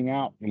breathing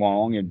out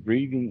long and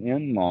breathing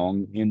in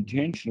long,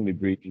 intentionally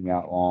breathing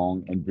out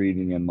long and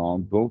breathing in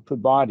long, both the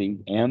body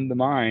and the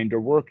mind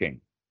are working.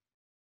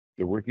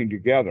 They're working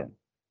together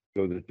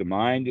so that the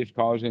mind is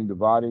causing the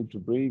body to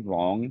breathe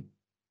long.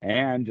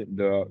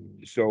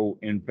 So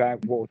in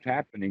fact, what's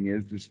happening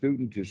is the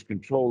student is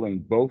controlling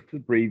both the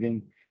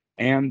breathing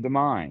and the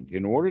mind.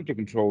 In order to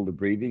control the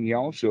breathing, he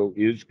also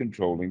is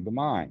controlling the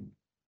mind.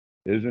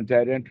 Isn't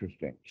that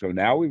interesting? So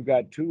now we've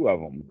got two of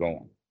them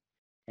going.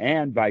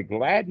 And by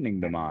gladdening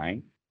the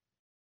mind,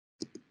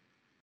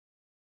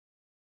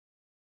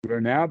 we're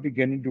now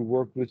beginning to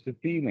work with the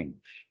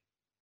feelings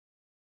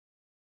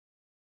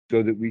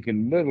so that we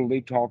can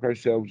literally talk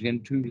ourselves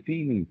into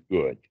feeling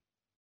good.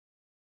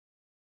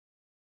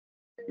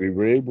 We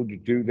were able to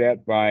do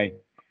that by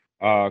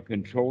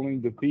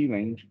controlling the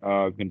feelings,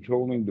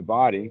 controlling the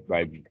body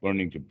by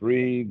learning to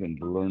breathe and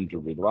to learn to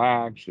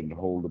relax and to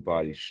hold the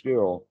body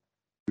still.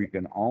 We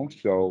can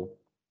also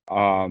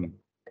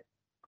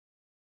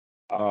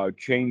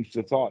change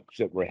the thoughts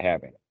that we're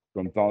having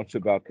from thoughts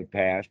about the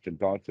past and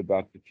thoughts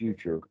about the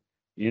future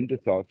into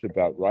thoughts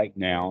about right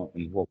now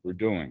and what we're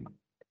doing.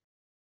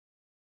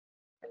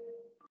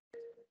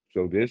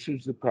 So this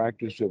is the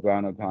practice of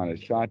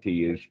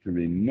Anapanasati, is to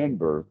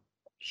remember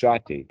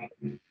sati,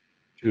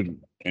 to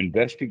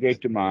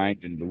investigate the mind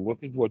and to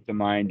look at what the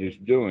mind is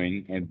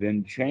doing and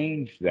then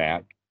change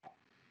that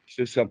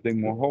to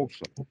something more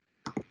wholesome.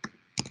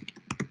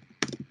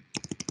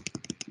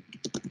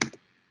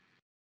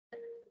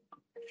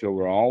 So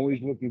we're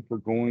always looking for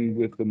going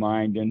with the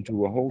mind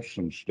into a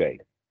wholesome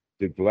state,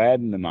 to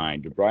gladden the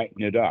mind, to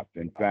brighten it up.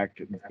 In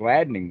fact,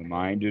 gladdening the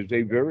mind is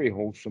a very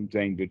wholesome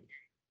thing, to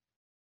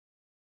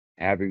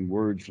having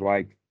words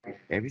like,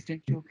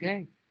 everything's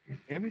okay,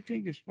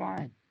 everything is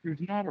fine, there's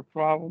not a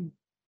problem,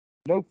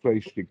 no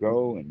place to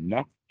go and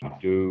nothing to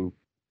do,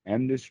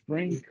 and the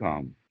spring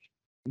comes,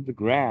 and the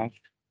grass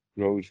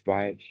grows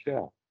by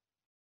itself.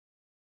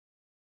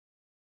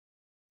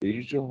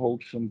 These are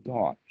wholesome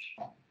thoughts.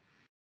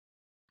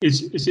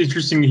 It's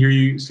interesting to hear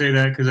you say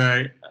that, because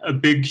a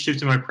big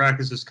shift in my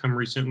practice has come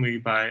recently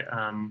by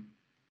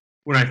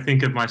when I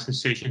think of my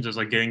sensations as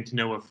like getting to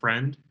know a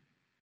friend.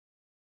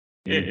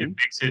 It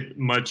makes it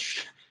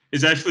much.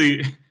 It's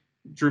actually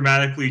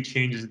dramatically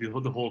changes the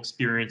whole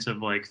experience of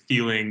like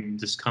feeling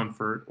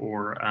discomfort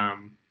or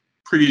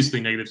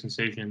previously negative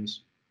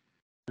sensations.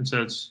 And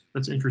so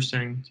that's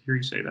interesting to hear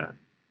you say that.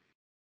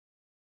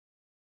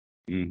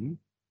 Mm-hmm.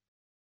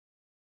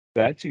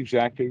 That's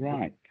exactly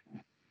right.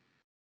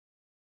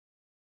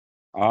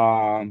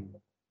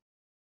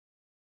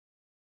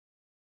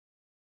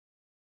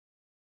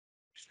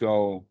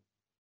 So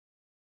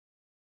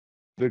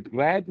the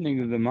gladdening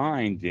of the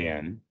mind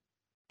then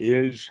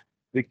is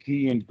the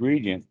key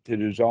ingredient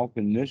that is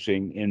often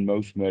missing in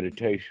most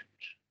meditations.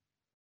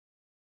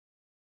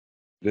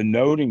 The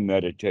noting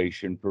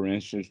meditation, for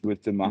instance,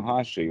 with the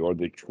Mahasi or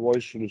the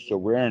choiceless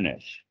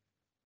awareness.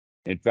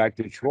 In fact,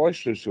 the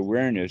choiceless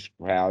awareness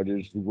crowd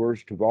is the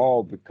worst of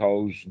all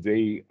because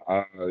they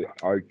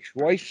are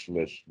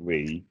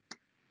choicelessly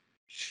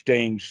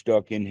staying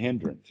stuck in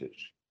hindrances.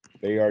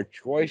 They are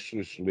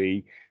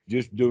choicelessly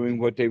just doing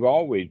what they've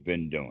always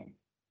been doing.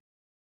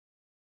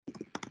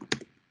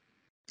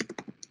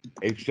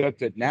 Except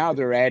that now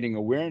they're adding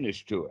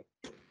awareness to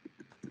it,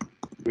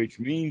 which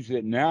means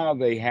that now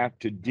they have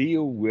to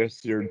deal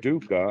with their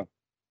dukkha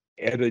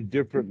at a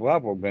different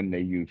level than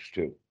they used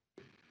to.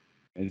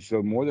 And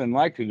so more than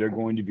likely, they're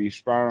going to be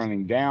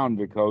spiraling down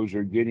because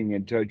they're getting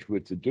in touch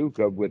with the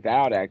dukkha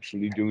without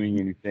actually doing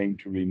anything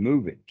to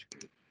remove it.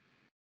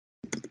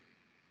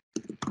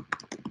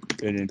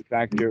 And in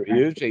fact, there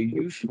is a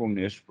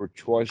usefulness for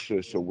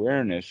choiceless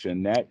awareness,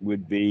 and that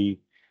would be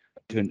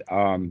to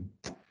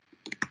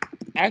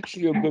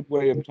actually a good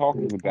way of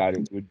talking about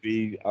it would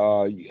be,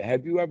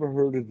 have you ever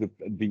heard of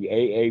the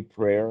AA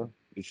prayer?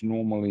 It's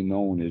normally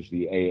known as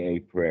the AA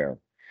prayer.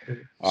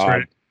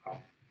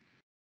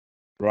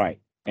 Right.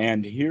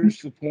 And here's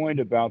the point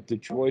about the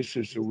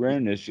choiceless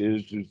awareness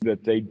is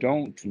that they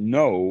don't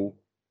know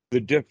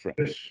the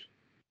difference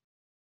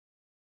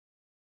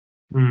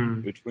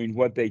between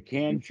what they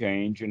can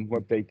change and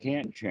what they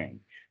can't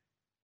change.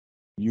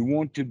 You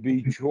want to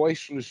be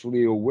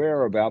choicelessly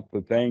aware about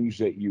the things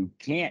that you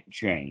can't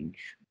change,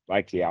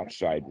 like the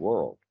outside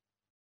world.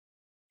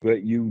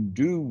 But you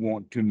do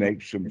want to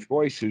make some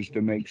choices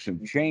to make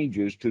some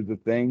changes to the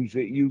things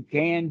that you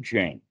can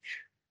change.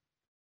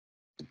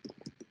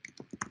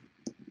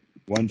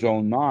 One's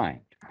own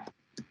mind.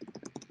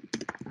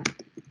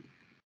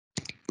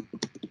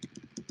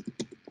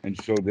 And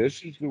so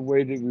this is the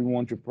way that we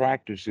want to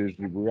practice, is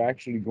that we're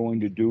actually going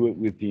to do it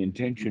with the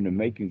intention of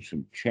making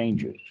some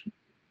changes.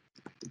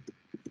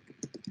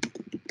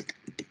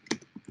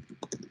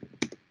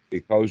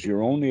 Because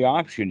your only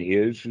option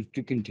is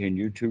to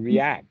continue to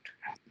react,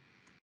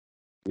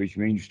 which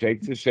means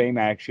take the same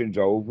actions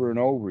over and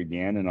over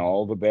again and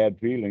all the bad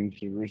feelings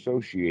that are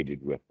associated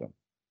with them.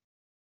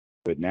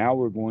 But now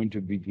we're going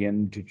to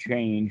begin to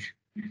change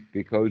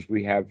because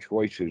we have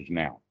choices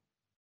now.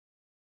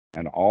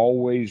 And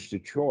always the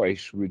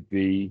choice would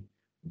be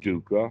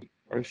dukkha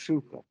or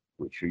sukha?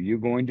 Which are you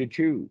going to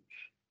choose?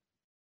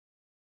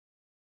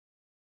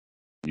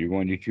 You're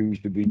going to choose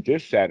to be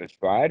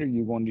dissatisfied, or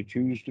you're going to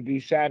choose to be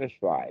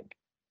satisfied.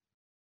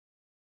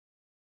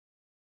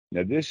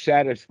 Now, this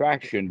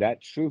satisfaction,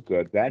 that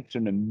sukha, that's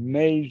an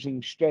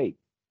amazing state.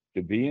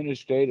 To be in a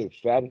state of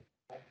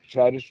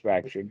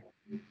satisfaction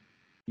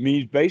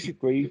means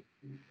basically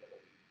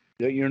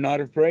that you're not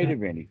afraid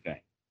of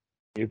anything.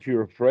 If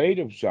you're afraid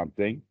of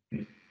something,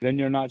 then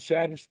you're not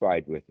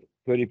satisfied with it.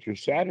 But if you're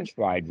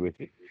satisfied with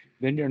it,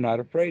 then you're not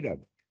afraid of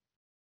it.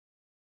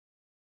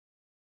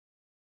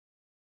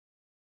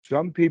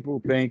 Some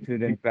people think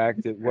that, in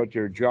fact, that what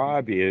their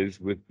job is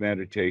with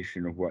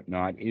meditation or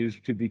whatnot is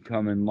to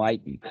become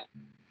enlightened.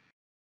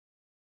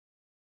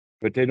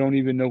 But they don't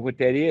even know what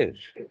that is.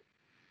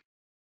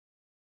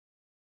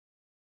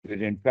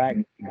 That, in fact,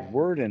 the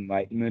word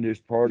enlightenment is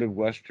part of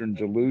Western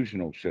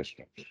delusional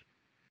systems.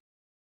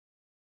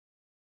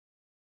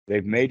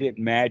 They've made it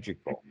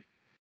magical.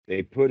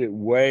 They put it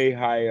way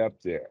high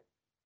up there.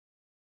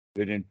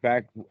 That, in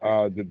fact,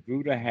 the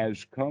Buddha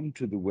has come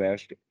to the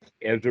West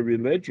as a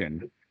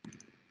religion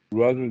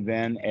rather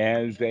than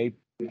as a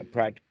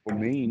practical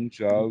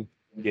means of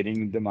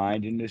getting the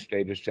mind in a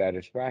state of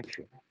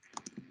satisfaction.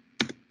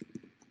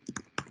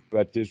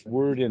 But this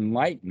word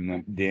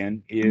enlightenment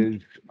then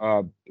is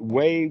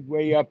way,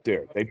 way up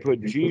there. They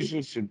put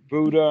Jesus and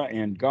Buddha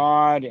and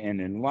God and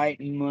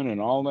enlightenment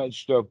and all that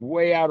stuff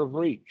way out of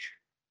reach,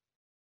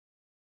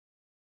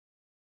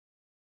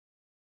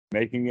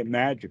 making it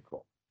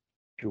magical,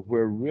 to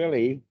where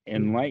really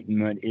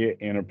enlightenment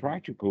in a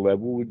practical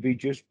level would be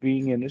just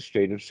being in a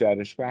state of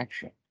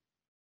satisfaction.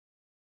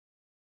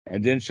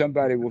 And then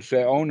somebody will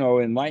say, oh no,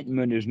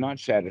 enlightenment is not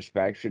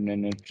satisfaction,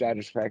 and if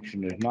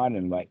satisfaction is not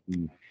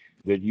enlightenment,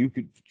 that you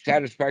could,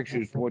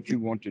 satisfaction is what you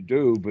want to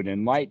do, but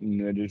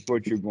enlightenment is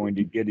what you're going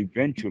to get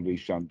eventually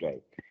someday.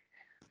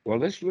 Well,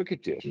 let's look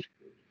at this.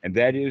 And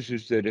that is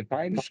that if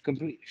I'm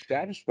completely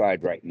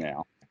satisfied right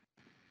now,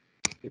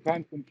 if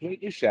I'm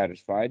completely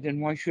satisfied, then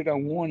why should I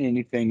want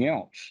anything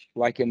else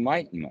like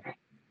enlightenment?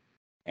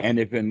 And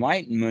if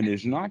enlightenment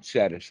is not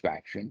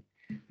satisfaction,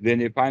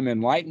 then if I'm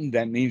enlightened,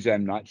 that means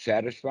I'm not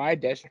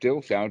satisfied. That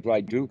still sounds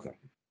like dukkha.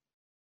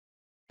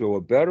 So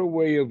a better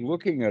way of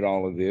looking at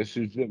all of this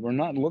is that we're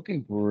not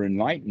looking for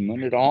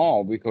enlightenment at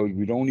all, because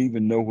we don't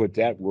even know what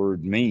that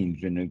word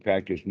means. And in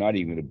fact, it's not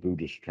even a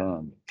Buddhist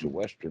term, it's a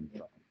Western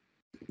term.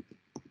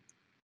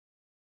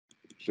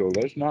 So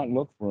let's not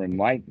look for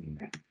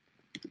enlightenment.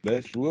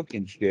 Let's look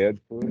instead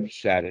for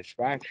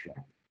satisfaction.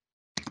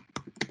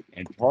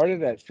 And part of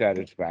that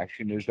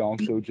satisfaction is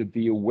also to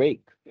be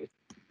awake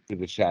to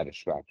the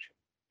satisfaction,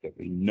 that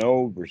we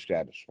know we're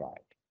satisfied.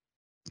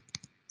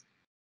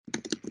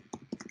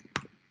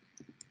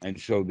 And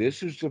so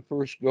this is the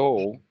first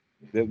goal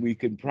that we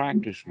can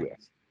practice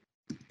with.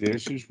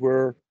 This is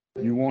where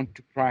you want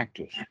to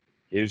practice,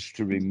 is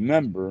to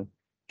remember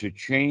to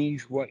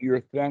change what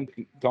your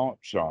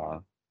thoughts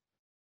are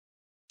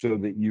so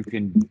that you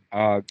can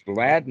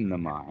gladden the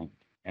mind.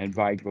 And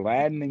by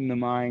gladdening the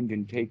mind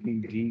and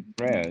taking deep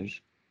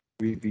breaths,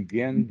 we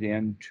begin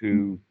then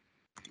to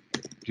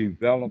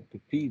develop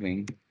the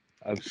feeling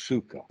of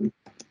sukha.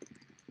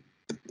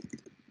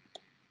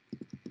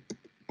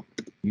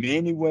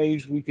 Many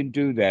ways we can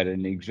do that.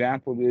 An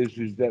example is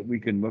that we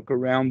can look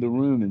around the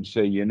room and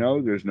say, you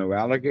know, there's no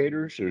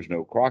alligators, there's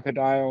no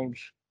crocodiles,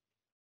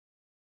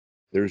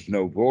 there's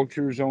no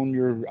vultures on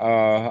your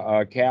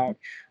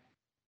couch,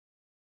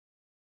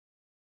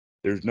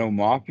 there's no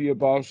mafia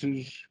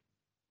bosses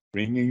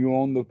ringing you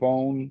on the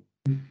phone,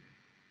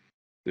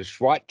 the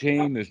SWAT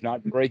team is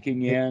not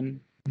breaking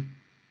in.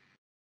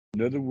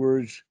 In other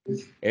words,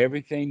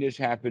 everything that's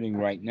happening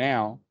right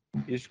now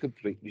is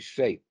completely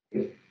safe.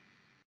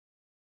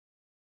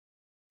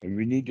 And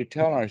we need to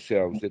tell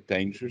ourselves that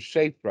things are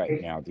safe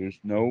right now. There's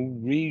no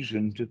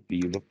reason to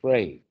feel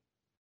afraid.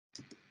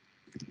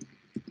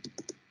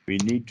 We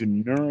need to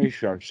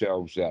nourish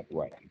ourselves that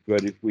way.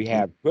 But if we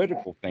have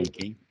critical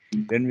thinking,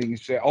 then we can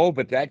say, oh,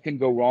 but that can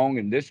go wrong,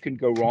 and this can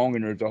go wrong,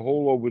 and there's a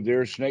hole over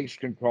there, snakes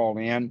can crawl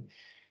in,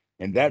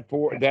 and that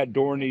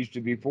door needs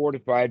to be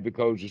fortified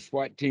because the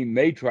SWAT team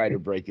may try to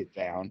break it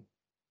down.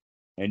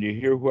 And you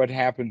hear what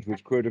happens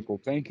with critical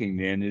thinking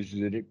then is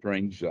that it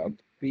brings up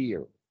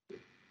fear.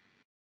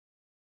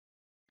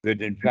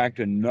 That, in fact,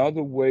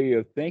 another way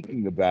of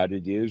thinking about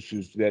it is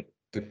that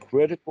the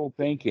critical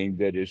thinking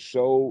that is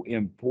so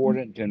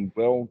important and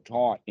well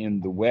taught in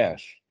the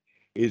West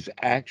is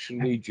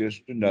actually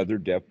just another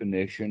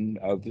definition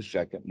of the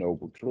second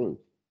noble truth.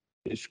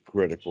 It's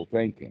critical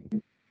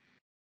thinking.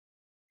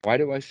 Why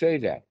do I say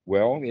that?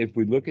 Well, if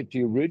we look at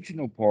the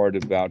original part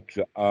about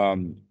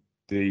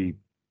the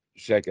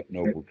second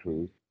noble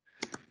truth,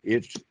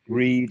 it's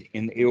greed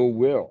and ill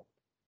will.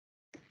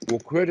 Well,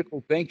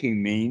 critical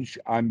thinking means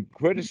I'm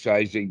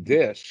criticizing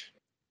this.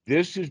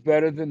 This is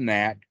better than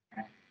that.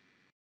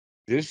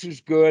 This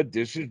is good.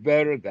 This is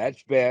better.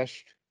 That's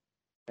best.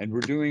 And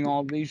we're doing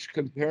all these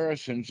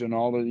comparisons and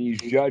all of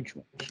these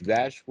judgments.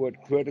 That's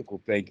what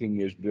critical thinking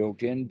is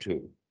built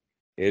into.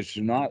 It's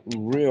not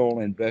real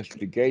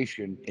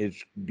investigation,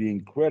 it's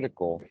being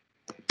critical.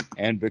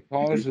 And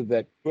because of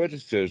that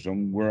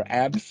criticism, we're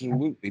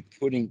absolutely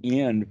putting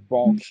in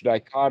false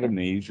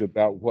dichotomies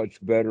about what's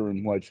better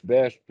and what's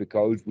best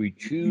because we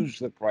choose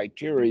the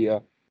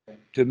criteria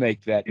to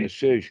make that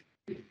decision.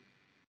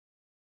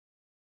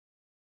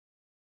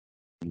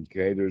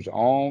 Okay,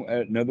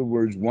 in other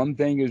words, one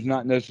thing is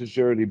not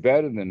necessarily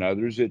better than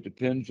others. It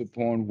depends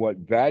upon what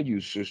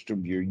value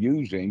system you're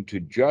using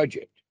to judge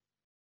it.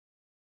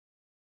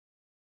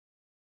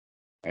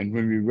 And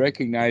when we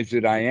recognize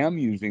that I am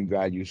using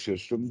value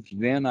systems,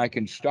 then I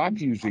can stop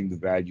using the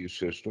value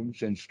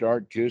systems and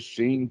start just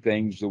seeing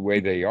things the way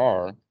they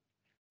are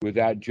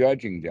without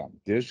judging them.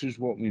 This is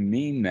what we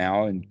mean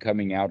now in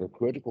coming out of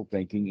critical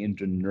thinking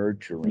into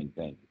nurturing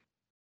thinking.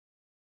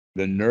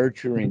 The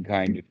nurturing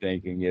kind of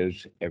thinking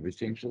is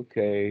everything's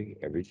okay,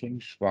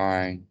 everything's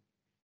fine,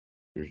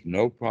 there's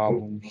no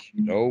problems,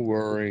 no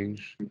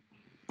worries,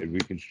 and we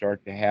can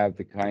start to have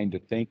the kind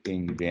of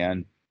thinking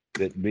then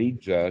that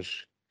leads us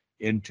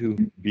into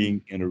being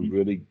in a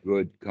really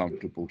good,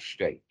 comfortable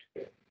state,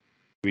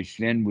 which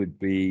then would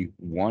be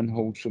one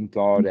wholesome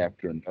thought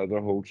after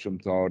another wholesome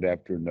thought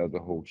after another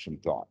wholesome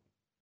thought.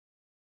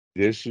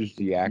 This is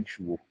the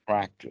actual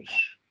practice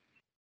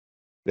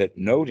that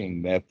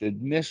noting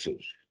method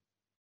misses,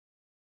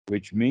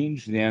 which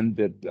means then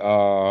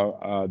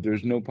that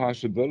there's no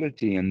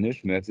possibility in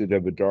this method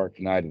of a dark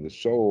night of the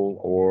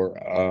soul,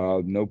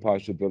 or no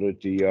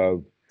possibility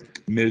of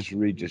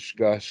misery,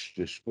 disgust,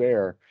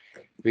 despair,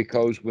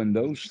 because when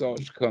those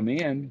thoughts come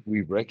in,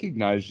 we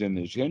recognize them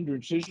as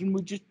hindrances and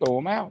we just throw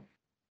them out.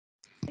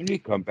 And we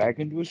come back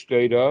into a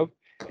state of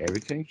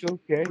everything's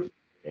okay,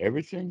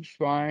 everything's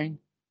fine,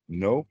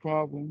 no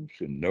problems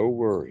and no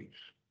worries.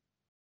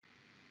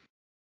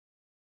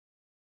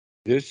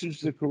 This is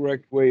the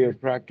correct way of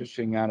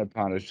practicing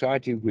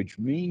Anapanasati, which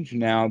means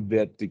now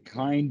that the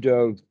kind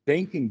of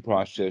thinking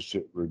process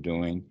that we're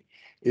doing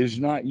is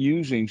not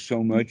using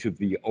so much of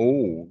the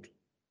old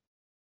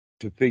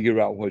to figure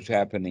out what's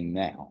happening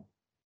now,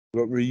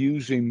 but we're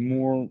using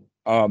more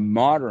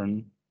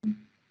modern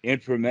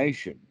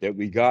information that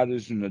we got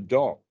as an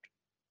adult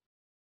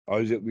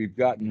or that we've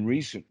gotten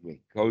recently,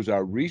 because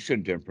our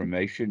recent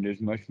information is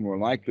much more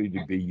likely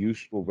to be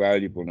useful,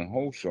 valuable, and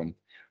wholesome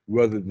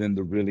rather than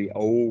the really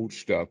old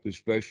stuff,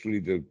 especially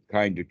the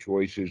kind of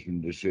choices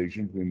and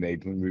decisions we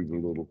made when we were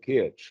little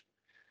kids.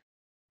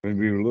 When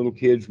we were little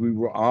kids, we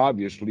were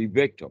obviously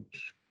victims.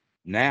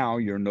 Now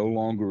you're no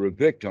longer a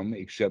victim,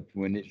 except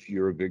when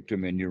you're a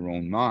victim in your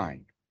own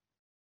mind.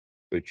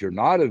 But you're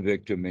not a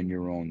victim in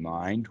your own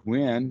mind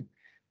when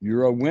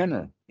you're a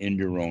winner in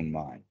your own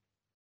mind,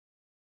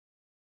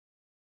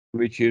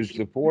 which is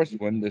the fourth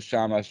one, the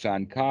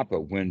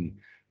Samasankappa, when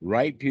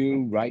right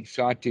view, right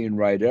sati, and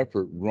right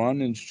effort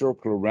run and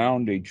circle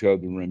around each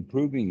other,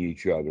 improving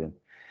each other,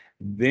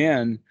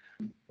 then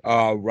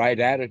right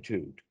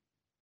attitude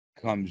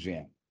comes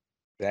in.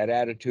 That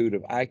attitude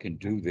of, I can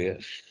do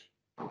this.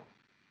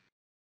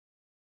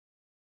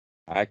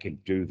 I can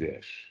do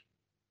this.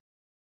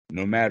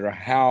 No matter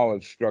how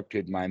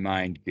obstructed my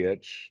mind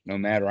gets, no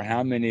matter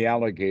how many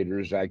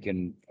alligators I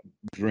can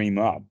dream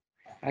up,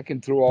 I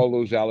can throw all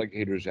those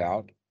alligators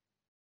out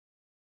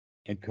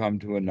and come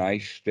to a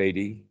nice,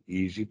 steady,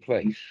 easy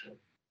place.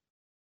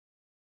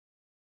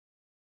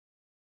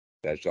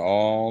 That's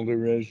all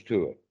there is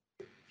to it.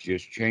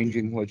 Just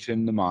changing what's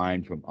in the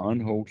mind from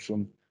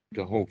unwholesome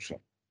to wholesome.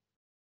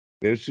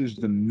 This is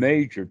the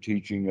major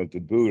teaching of the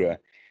Buddha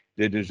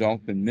that is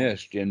often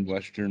missed in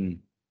Western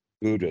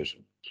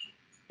Buddhism,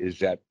 is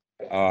that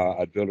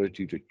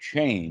ability to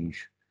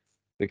change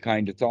the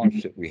kind of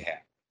thoughts that we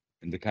have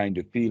and the kind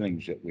of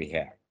feelings that we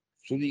have,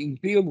 so that you can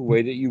feel the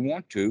way that you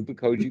want to,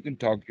 because you can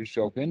talk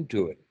yourself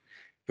into it.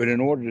 But in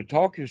order to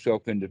talk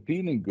yourself into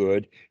feeling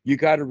good, you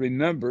got to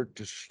remember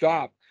to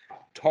stop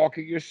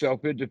talking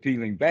yourself into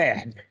feeling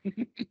bad.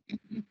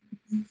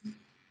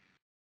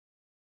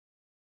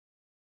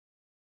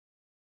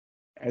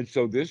 And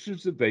so this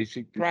is the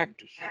basic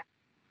practice.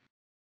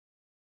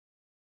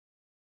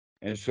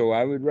 And so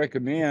I would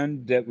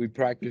recommend that we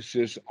practice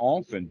this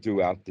often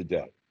throughout the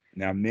day.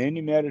 Now, many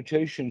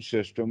meditation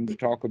systems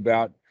talk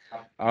about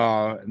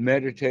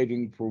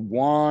meditating for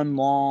one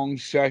long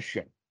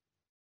session,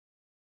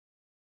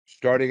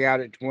 starting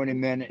out at 20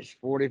 minutes,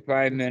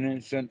 45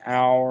 minutes, an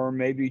hour,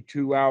 maybe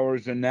 2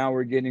 hours, and now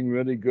we're getting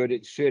really good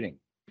at sitting.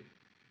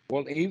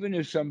 Well, even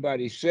if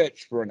somebody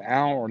sits for an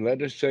hour,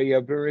 let us say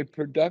a very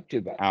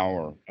productive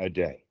hour a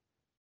day,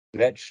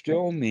 that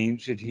still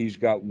means that he's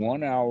got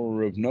 1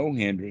 hour of no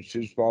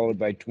hindrances, followed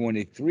by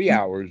 23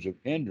 hours of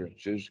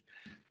hindrances,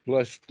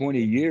 plus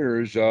 20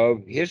 years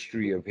of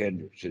history of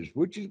hindrances.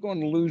 Which is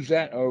going to lose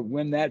that or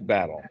win that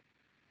battle?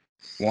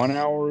 1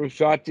 hour of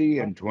sati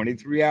and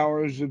 23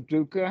 hours of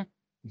dukkha?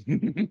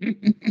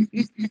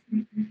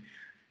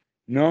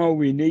 No,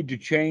 we need to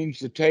change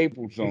the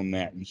tables on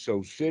that. And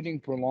so sitting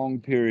for long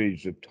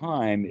periods of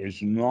time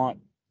is not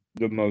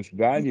the most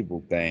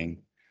valuable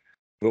thing.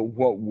 But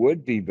what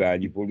would be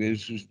valuable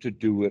is to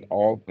do it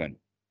often.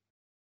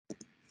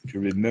 to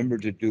remember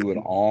to do it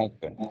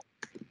often.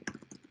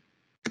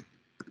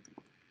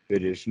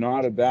 That it's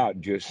not about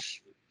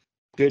just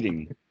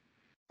sitting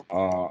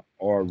or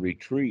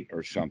retreat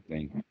or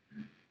something,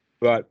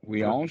 but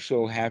we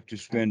also have to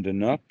spend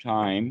enough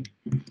time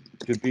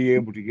to be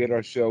able to get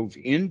ourselves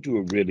into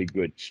a really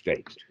good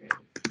state.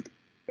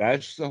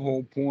 That's the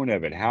whole point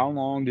of it. How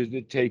long does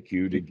it take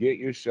you to get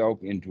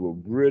yourself into a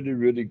really,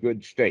 really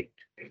good state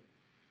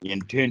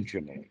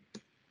intentionally?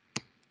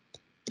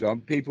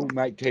 Some people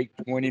might take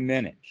 20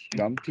 minutes.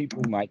 Some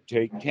people might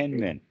take 10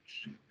 minutes.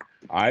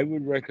 I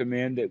would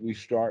recommend that we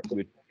start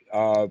with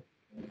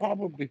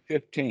probably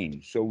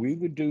 15. So we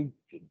would do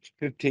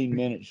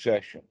 15-minute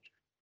sessions,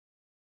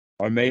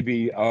 or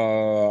maybe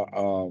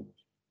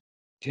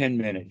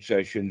 10-minute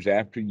sessions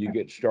after you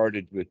get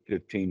started with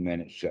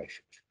 15-minute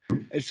sessions.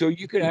 And so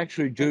you can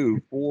actually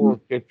do 4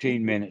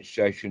 15-minute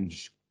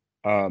sessions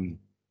a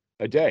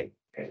day.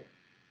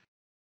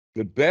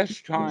 The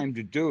best time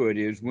to do it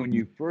is when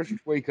you first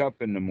wake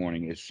up in the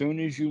morning. As soon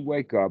as you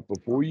wake up,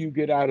 before you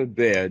get out of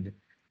bed,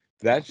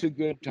 that's a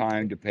good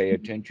time to pay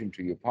attention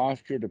to your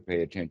posture, to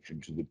pay attention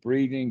to the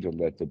breathing, to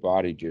let the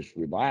body just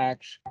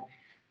relax,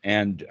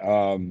 and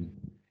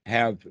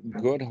have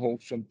good,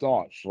 wholesome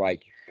thoughts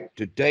like,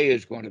 today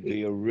is going to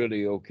be a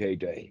really okay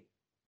day.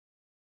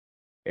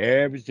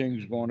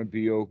 Everything's going to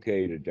be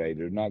okay today.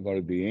 There's not going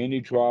to be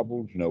any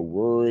troubles, no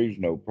worries,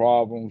 no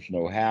problems,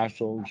 no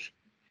hassles.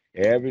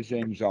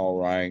 Everything's all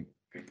right.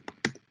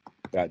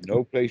 Got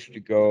no place to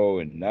go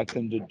and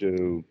nothing to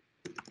do.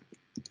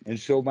 And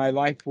so my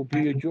life will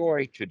be a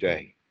joy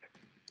today.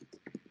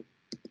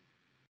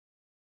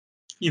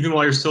 Even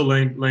while you're still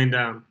laying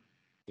down.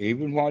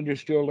 Even while you're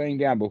still laying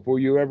down, before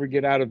you ever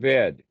get out of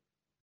bed,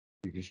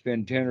 you can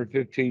spend 10 or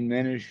 15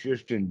 minutes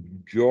just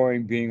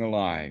enjoying being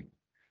alive.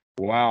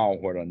 Wow,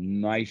 what a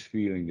nice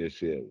feeling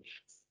this is.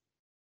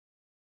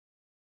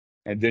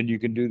 And then you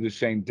can do the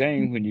same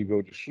thing when you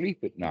go to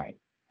sleep at night,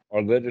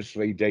 or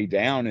literally lay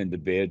down in the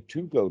bed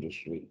to go to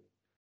sleep.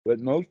 But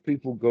most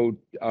people go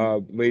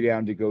lay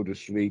down to go to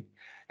sleep,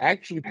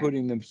 actually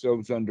putting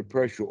themselves under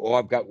pressure. Oh,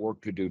 I've got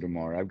work to do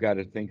tomorrow. I've got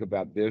to think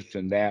about this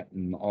and that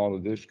and all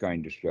of this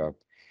kind of stuff.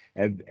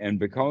 And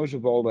because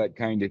of all that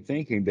kind of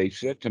thinking, they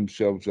set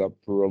themselves up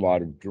for a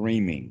lot of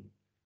dreaming.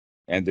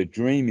 And the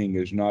dreaming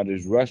is not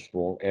as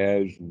restful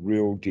as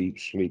real deep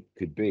sleep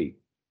could be.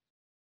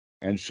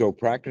 And so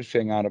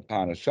practicing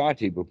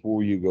Anapanasati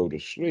before you go to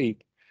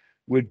sleep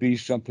would be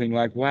something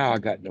like, wow, I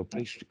got no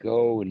place to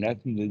go and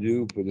nothing to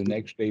do for the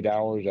next 8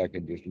 hours. I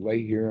can just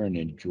lay here and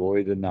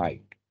enjoy the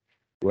night.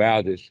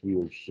 Wow, this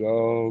feels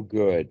so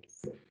good.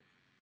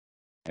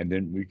 And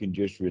then we can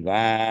just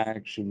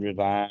relax and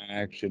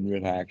relax and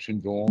relax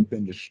and go off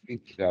into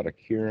sleep without a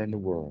care in the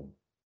world.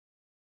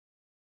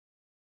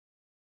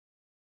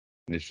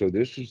 And so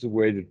this is the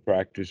way to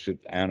practice it,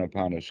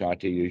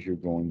 Anapanasati, as you're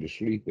going to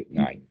sleep at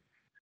night.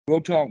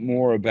 We'll talk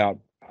more about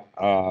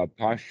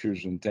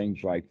postures and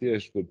things like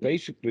this, but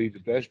basically the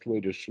best way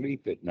to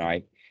sleep at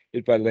night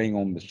is by laying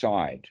on the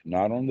side,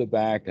 not on the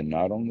back and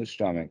not on the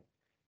stomach,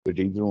 but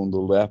either on the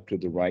left or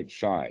the right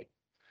side.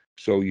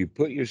 So you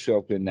put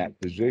yourself in that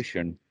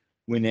position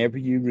whenever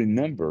you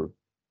remember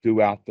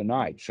throughout the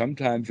night.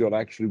 Sometimes you'll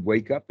actually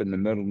wake up in the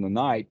middle of the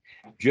night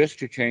just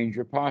to change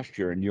your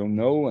posture, and you'll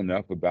know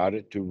enough about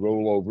it to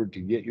roll over to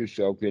get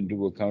yourself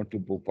into a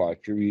comfortable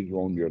posture either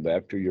on your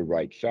left or your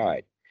right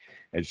side.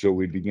 And so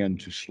we begin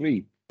to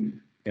sleep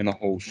in a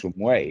wholesome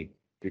way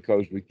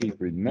because we keep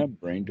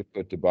remembering to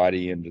put the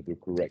body into the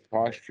correct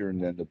posture,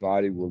 and then the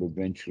body will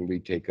eventually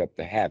take up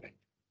the habit,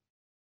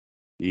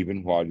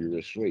 even while you're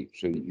asleep,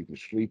 so that you can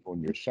sleep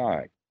on your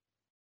side.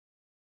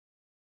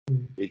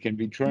 It can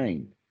be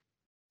trained.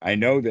 I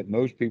know that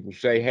most people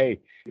say, hey,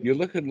 you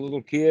look at a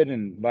little kid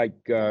and like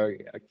a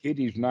kid,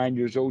 he's 9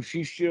 years old,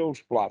 she still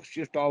flops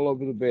just all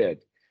over the bed.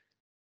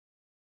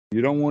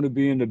 You don't want to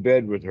be in the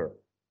bed with her.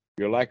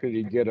 You're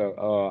likely to get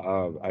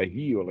a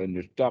heel in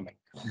your stomach.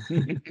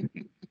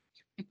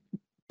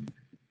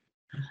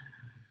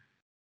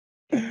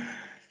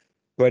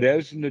 But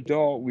as an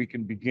adult, we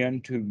can begin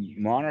to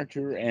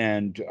monitor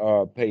and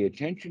pay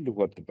attention to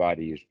what the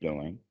body is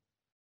doing,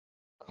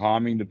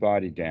 calming the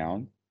body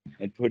down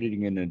and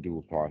putting it into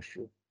a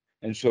posture.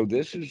 And so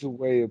this is a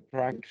way of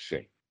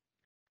practicing.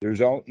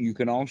 You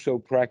can also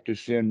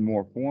practice in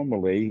more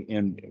formally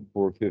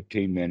for a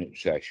 15-minute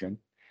session.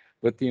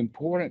 But the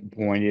important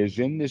point is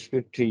in this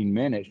 15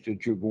 minutes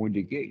that you're going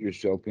to get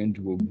yourself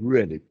into a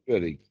really,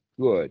 really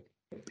good,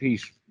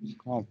 peaceful,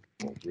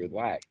 comfortable,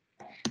 relaxed,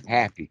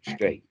 happy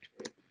state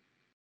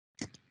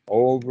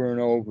over and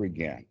over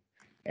again.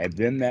 And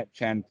then that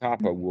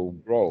Sankappa will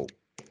grow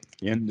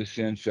in the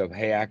sense of,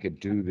 hey, I could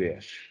do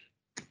this.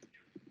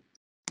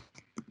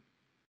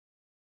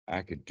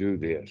 I could do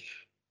this.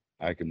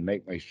 I can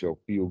make myself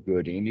feel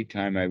good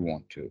anytime I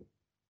want to.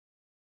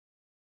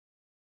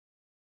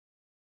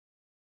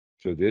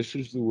 So this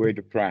is the way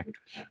to practice.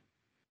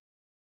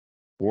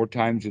 4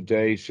 times a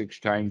day, 6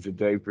 times a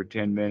day for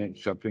 10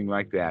 minutes, something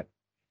like that.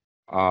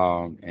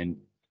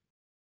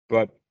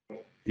 But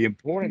the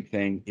important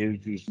thing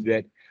is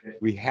that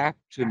we have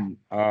to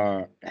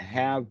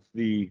have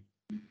the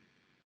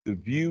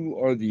view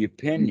or the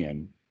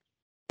opinion.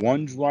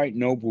 One's right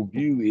noble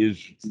view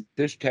is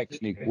this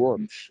technique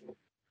works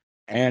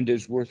and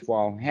is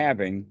worthwhile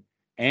having,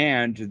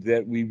 and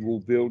that we will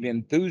build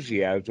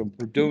enthusiasm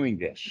for doing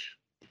this.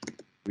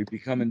 We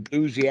become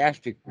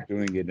enthusiastic for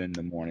doing it in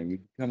the morning. We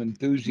become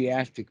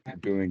enthusiastic for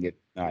doing it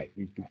at night.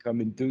 We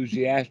become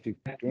enthusiastic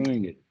for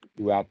doing it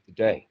throughout the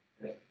day.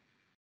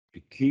 To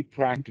keep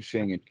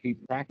practicing and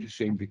keep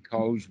practicing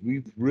because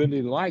we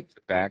really like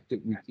the fact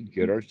that we can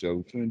get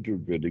ourselves into a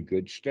really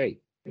good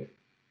state.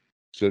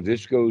 So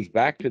this goes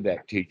back to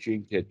that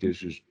teaching that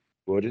this is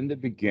good in the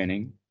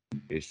beginning,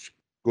 it's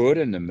good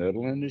in the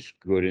middle, and it's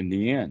good in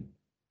the end.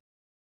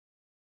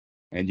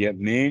 And yet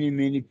many,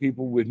 many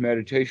people with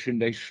meditation,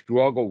 they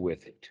struggle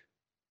with it.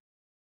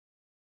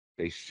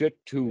 They sit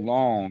too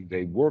long,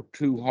 they work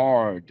too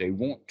hard, they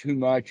want too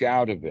much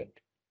out of it.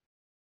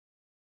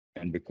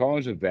 And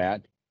because of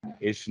that,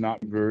 it's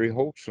not very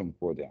wholesome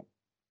for them.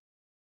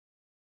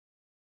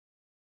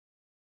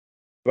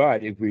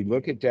 But if we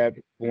look at that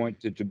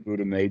point that the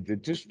Buddha made,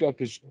 that this stuff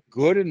is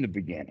good in the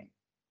beginning,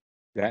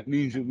 that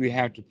means that we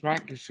have to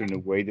practice in a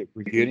way that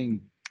we're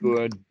getting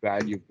good,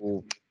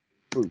 valuable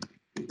fruit,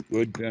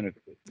 good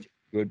benefits,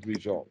 good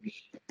results.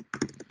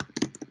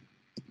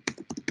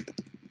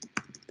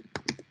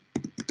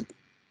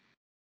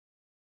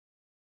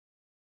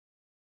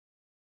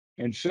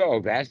 And so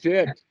that's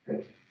it.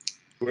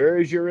 Where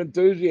is your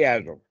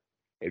enthusiasm?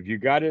 Have you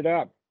got it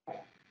up?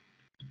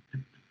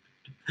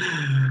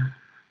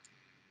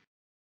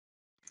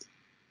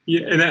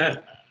 Yeah, and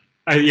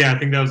I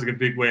think that was like a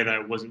big way that I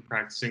wasn't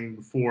practicing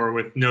before.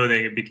 With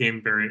noting, it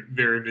became very,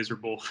 very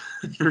miserable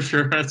for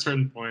sure at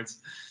certain points.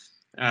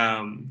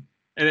 And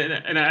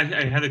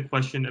I had a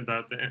question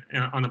about the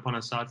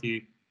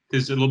Anapanasati,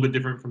 because it's a little bit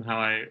different from how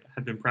I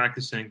had been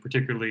practicing,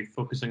 particularly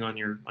focusing on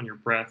your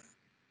breath,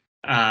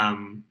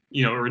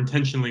 or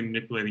intentionally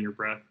manipulating your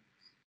breath.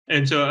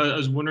 And so I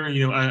was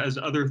wondering, as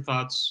other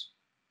thoughts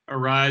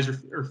arise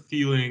or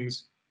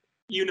feelings,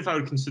 even if I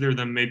would consider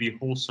them maybe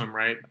wholesome,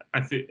 right?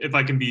 If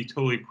I can be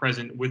totally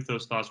present with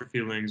those thoughts or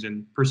feelings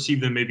and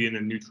perceive them maybe in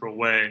a neutral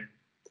way,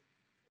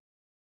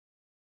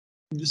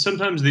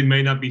 sometimes they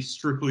may not be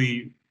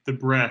strictly the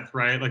breath,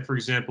 right? Like for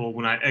example,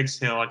 when I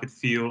exhale, I could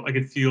feel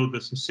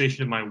the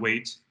sensation of my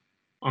weight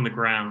on the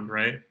ground,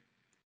 right?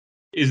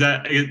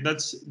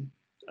 That's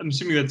I'm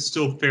assuming that's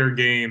still fair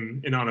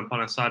game in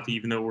Anapanasati,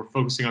 even though we're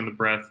focusing on the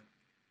breath.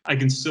 I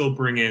can still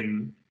bring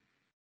in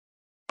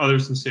other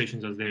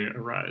sensations as they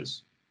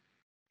arise.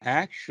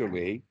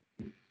 Actually,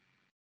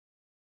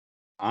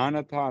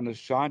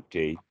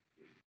 Anapanasati,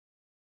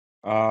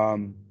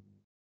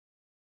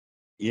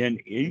 in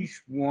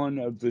each one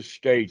of the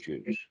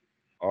stages,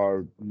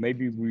 or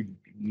maybe we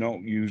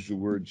don't use the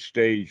word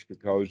stage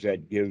because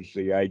that gives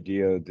the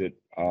idea that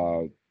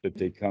that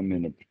they come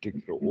in a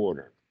particular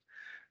order,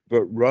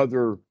 but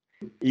rather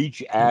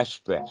each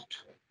aspect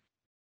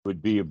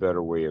would be a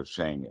better way of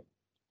saying it.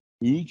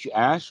 Each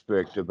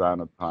aspect of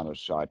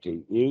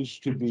Anapanasati is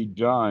to be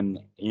done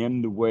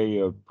in the way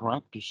of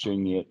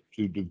practicing it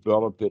to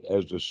develop it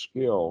as a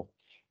skill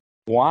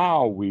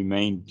while we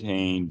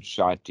maintain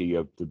sati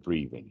of the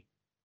breathing.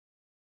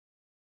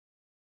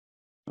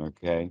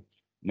 Okay.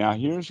 Now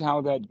here's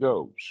how that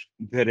goes.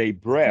 That a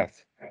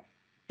breath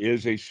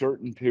is a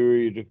certain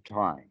period of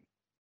time.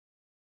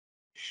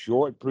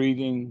 Short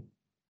breathing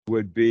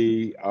would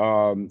be,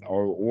 or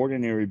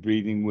ordinary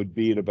breathing would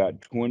be at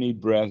about 20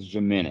 breaths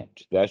a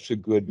minute. That's a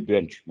good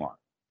benchmark.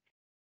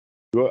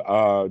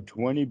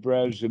 20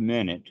 breaths a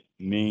minute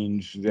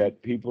means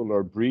that people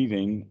are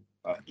breathing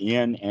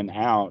in and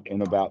out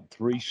in about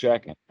 3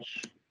 seconds.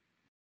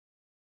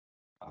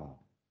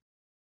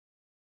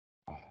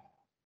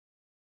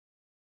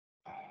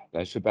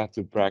 That's about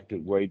the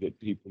practice way that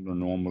people are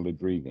normally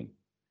breathing.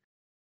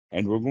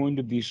 And we're going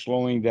to be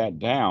slowing that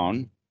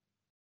down.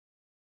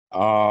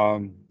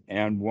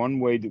 And one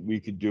way that we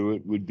could do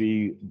it would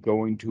be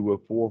going to a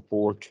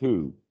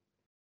 4-4-2.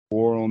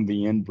 4 on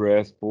the in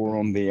breath, 4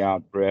 on the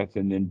out breath,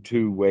 and then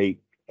 2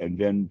 wait, and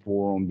then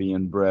 4 on the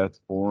in breath,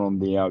 4 on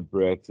the out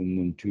breath, and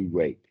then 2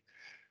 wait.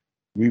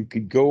 We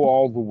could go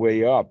all the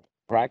way up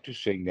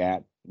practicing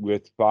that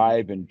with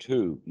 5 and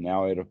 2.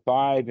 Now at a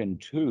 5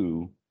 and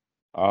 2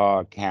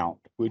 count,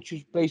 which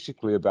is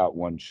basically about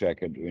 1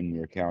 second when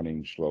you're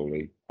counting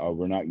slowly.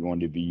 We're not going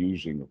to be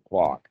using a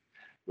clock,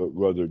 but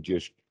rather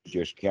just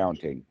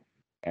counting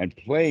and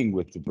playing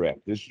with the breath.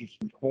 This is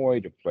a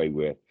toy to play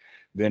with.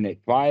 Then at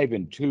 5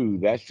 and 2,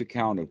 that's the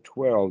count of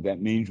 12.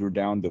 That means we're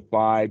down to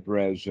 5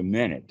 breaths a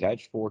minute.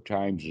 That's 4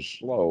 times as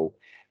slow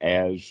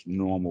as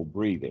normal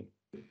breathing.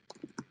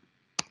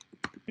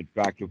 In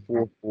fact, a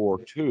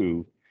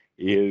 4-4-2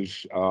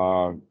 is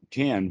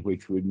 10,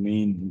 which would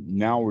mean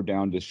now we're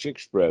down to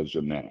 6 breaths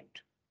a minute.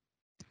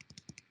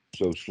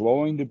 So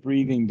slowing the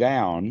breathing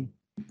down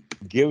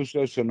gives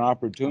us an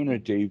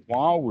opportunity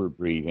while we're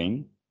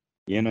breathing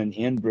in an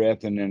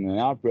in-breath and in an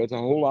out-breath, a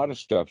whole lot of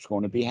stuff's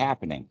going to be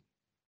happening.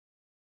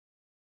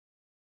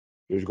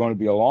 There's going to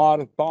be a lot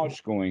of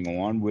thoughts going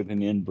on with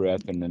an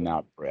in-breath and an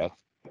out-breath.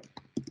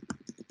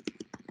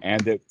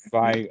 And that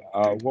by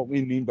what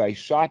we mean by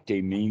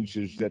sati means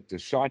is that the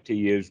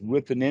sati is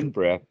with an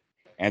in-breath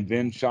and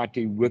then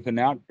sati with an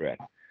out-breath,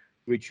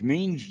 which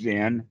means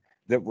then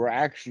that we're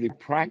actually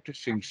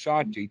practicing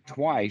sati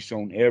twice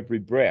on every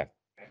breath.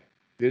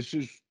 This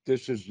is the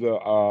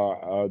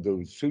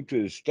sutra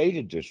is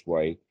stated this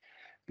way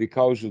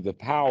because of the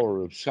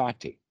power of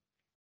sati.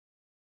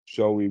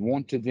 So we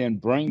want to then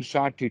bring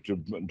sati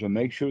to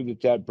make sure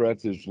that that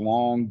breath is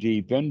long,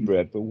 deep in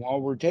breath. But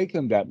while we're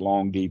taking that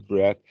long, deep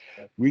breath,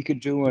 we could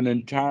do an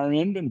entire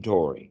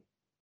inventory.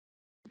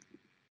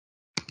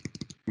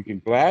 We can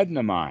gladden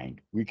the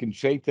mind. We can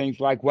say things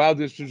like, wow,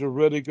 this is a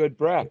really good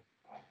breath.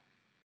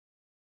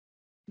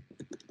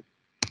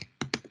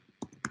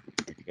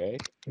 Okay.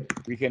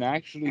 We can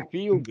actually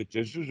feel that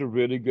this is a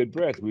really good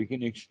breath. We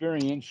can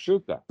experience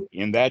sukha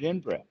in that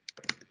in-breath.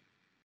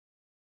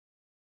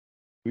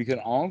 We can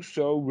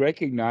also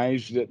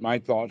recognize that my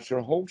thoughts are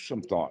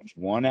wholesome thoughts,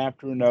 one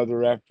after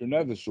another,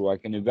 so I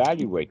can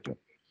evaluate them.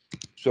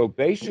 So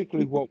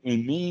basically what we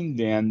mean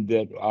then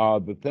that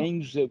the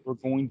things that we're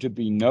going to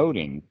be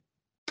noting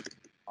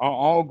are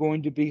all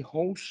going to be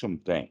wholesome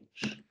things.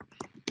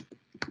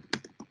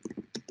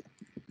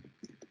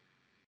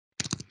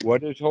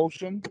 What is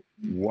wholesome?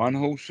 One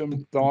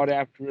wholesome thought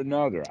after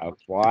another,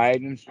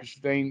 applied and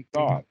sustained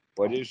thought.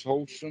 What is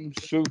wholesome?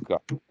 Sukha.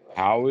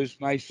 How is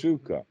my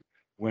sukha?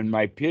 When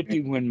my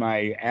piti, when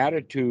my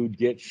attitude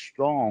gets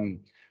strong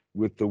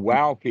with the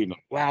wow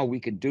feeling, wow, we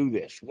can do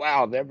this.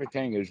 Wow,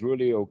 everything is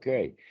really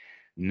okay.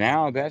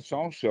 Now that's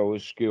also a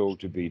skill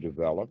to be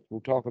developed. We'll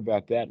talk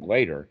about that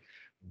later,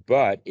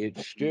 but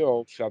it's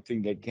still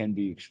something that can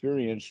be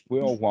experienced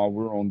well while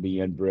we're on the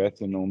in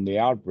breath and on the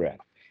out breath,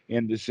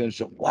 in the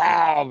sense of,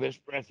 wow, this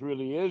breath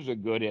really is a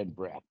good in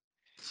breath.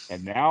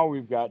 And now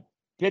we've got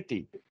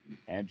piti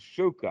and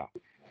sukha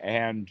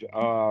and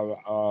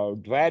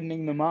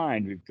gladdening the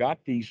mind. We've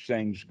got these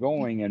things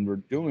going and we're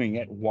doing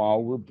it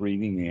while we're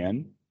breathing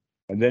in.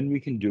 And then we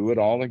can do it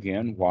all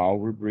again while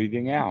we're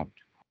breathing out.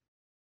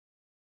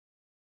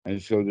 And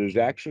so there's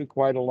actually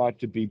quite a lot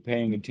to be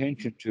paying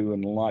attention to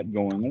and a lot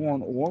going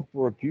on. Or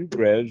for a few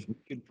breaths, we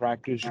can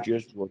practice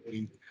just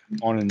working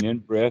on an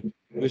in-breath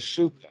with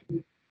sukha.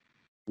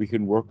 We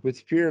can work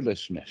with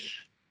fearlessness.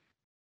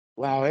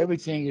 Wow,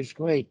 everything is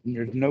great and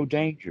there's no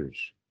dangers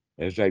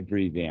as I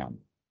breathe in.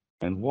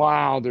 And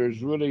wow,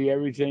 there's really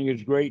everything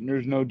is great and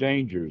there's no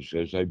dangers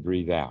as I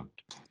breathe out.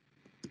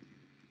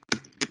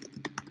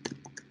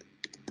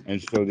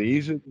 And so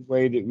these are the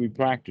way that we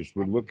practice.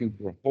 We're looking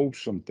for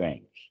wholesome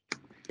things.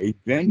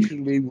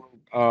 Eventually,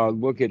 we'll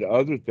look at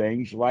other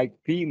things like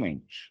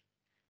feelings,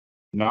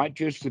 not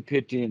just the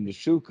piti and the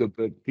sukha,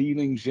 but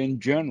feelings in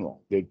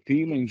general, that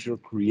feelings are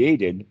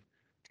created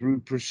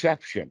through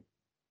perception.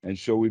 And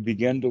so we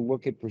begin to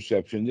look at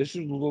perception. This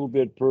is a little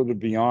bit further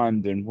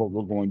beyond than what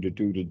we're going to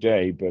do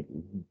today, but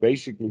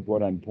basically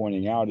what I'm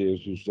pointing out is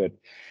that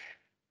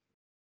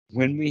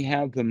when we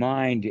have the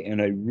mind in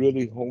a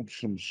really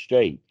wholesome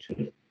state,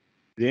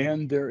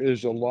 then there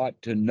is a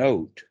lot to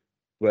note,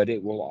 but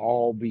it will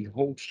all be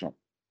wholesome.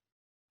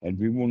 And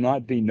we will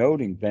not be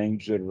noting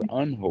things that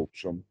are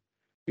unwholesome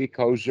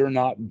because they're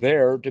not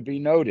there to be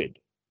noted.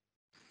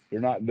 They're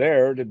not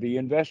there to be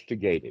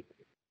investigated.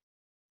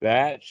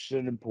 That's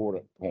an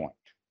important point,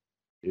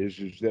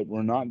 is that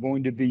we're not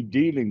going to be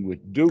dealing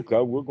with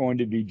dukkha. We're going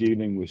to be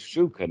dealing with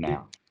sukha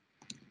now.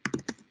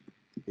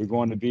 We're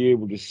going to be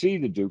able to see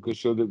the dukkha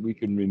so that we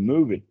can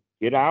remove it,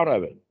 get out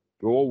of it,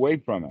 go away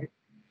from it.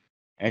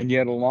 And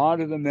yet a lot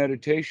of the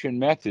meditation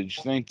methods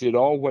think that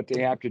all what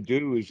they have to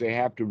do is they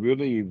have to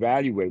really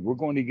evaluate. We're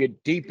going to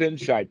get deep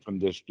insight from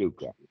this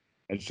dukkha.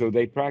 And so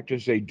they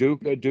practice a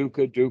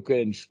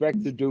dukkha,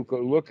 inspect the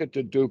dukkha, look at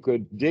the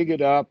dukkha, dig it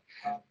up,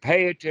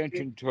 pay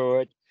attention to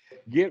it,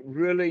 get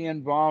really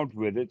involved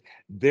with it.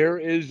 There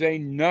is a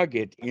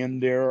nugget in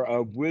there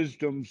of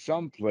wisdom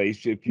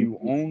someplace if you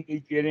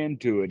only get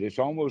into it. It's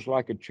almost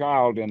like a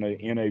child in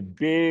a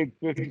big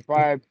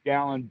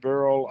 55-gallon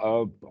barrel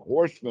of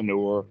horse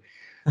manure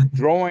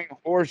throwing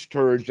horse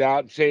turds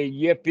out, saying,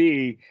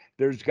 yippee,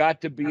 there's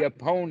got to be a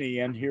pony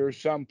in here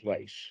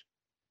someplace.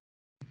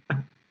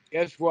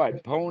 Guess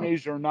what?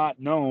 Ponies are not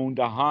known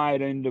to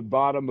hide in the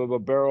bottom of a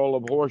barrel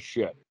of horse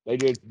shit. They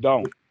just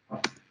don't.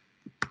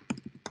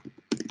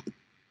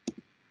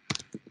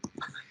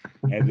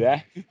 And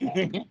that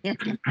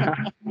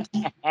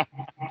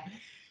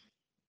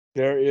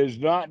there is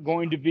not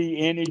going to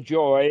be any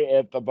joy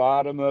at the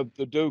bottom of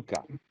the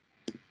dukkha.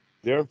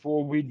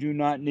 Therefore, we do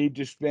not need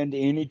to spend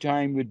any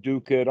time with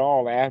dukkha at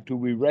all after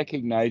we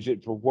recognize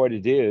it for what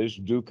it is.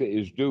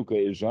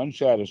 Dukkha, is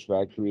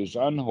unsatisfactory, is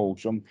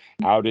unwholesome.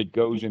 Out it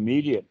goes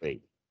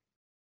immediately.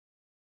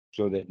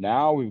 So that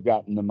now we've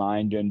gotten the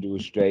mind into a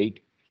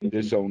state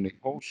that's only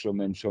wholesome.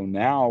 And so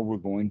now we're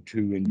going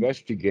to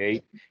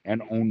investigate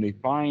and only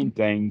find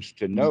things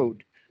to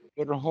note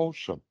that are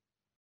wholesome.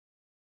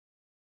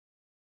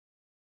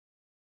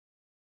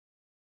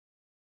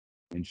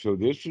 And so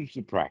this is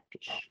the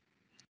practice.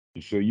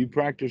 And so you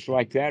practice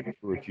like that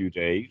for a few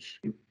days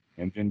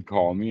and then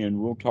call me and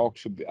we'll talk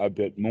a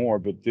bit more,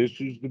 but this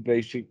is the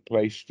basic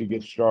place to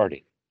get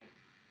started.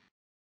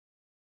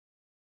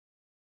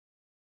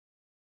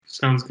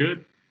 Sounds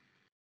good.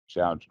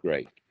 Sounds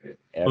great.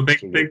 Well,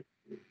 Absolutely.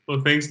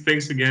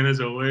 thanks again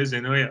as always.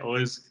 And yeah,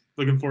 always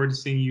looking forward to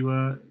seeing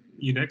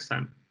you next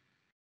time.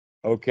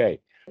 Okay.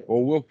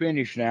 Well, we'll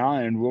finish now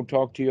and we'll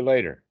talk to you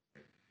later.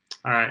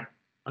 All right.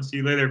 I'll see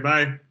you later.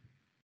 Bye.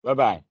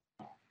 Bye-bye.